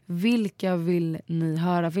 Vilka vill ni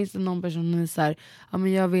höra? Finns det någon person ni säger, ja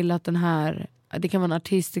men jag vill att den här, det kan vara en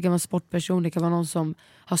artist, det kan vara en sportperson, det kan vara någon som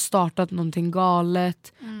har startat någonting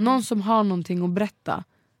galet. Någon som har någonting att berätta.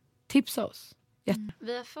 Tipsa oss.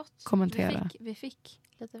 Vi har fått, kommentera. Vi fick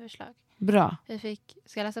lite förslag. Bra.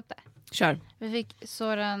 Ska jag läsa upp det? Kör. Vi fick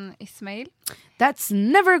Soran Ismail. That's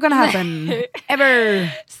never gonna happen. Ever.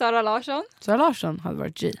 Sara Larsson hade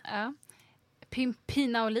varit G. Ja.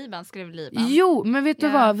 Pina och Liban skrev Liban. Jo, men vet du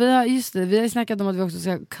vad? Vi har snackat om att vi också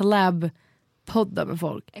ska collab-podda med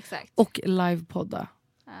folk. Exakt. Och live-podda.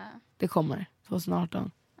 Det kommer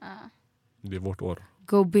 2018. Det är vårt år.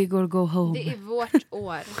 Go big or go home. Det är vårt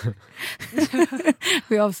år.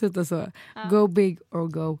 Vi avslutar så. Go big or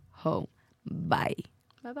go home. Bye.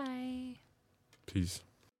 Bye bye. Peace.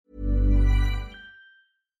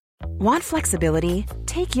 Want flexibility?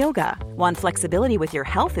 Take yoga. Want flexibility with your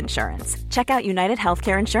health insurance? Check out United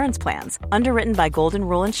Healthcare Insurance Plans. Underwritten by Golden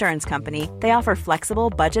Rule Insurance Company, they offer flexible,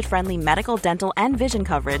 budget-friendly medical, dental, and vision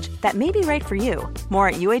coverage that may be right for you. More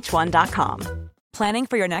at uh1.com. Planning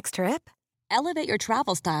for your next trip? Elevate your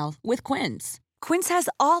travel style with Quince. Quince has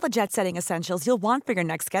all the jet-setting essentials you'll want for your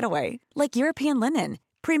next getaway, like European linen,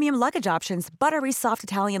 premium luggage options, buttery soft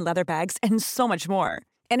Italian leather bags, and so much more.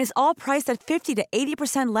 And is all priced at 50 to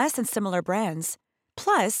 80% less than similar brands.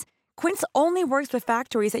 Plus, Quince only works with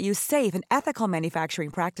factories that use safe and ethical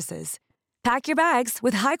manufacturing practices. Pack your bags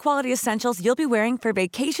with high-quality essentials you'll be wearing for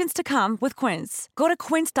vacations to come with Quince. Go to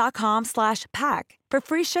quince.com/pack for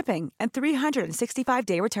free shipping and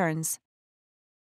 365-day returns.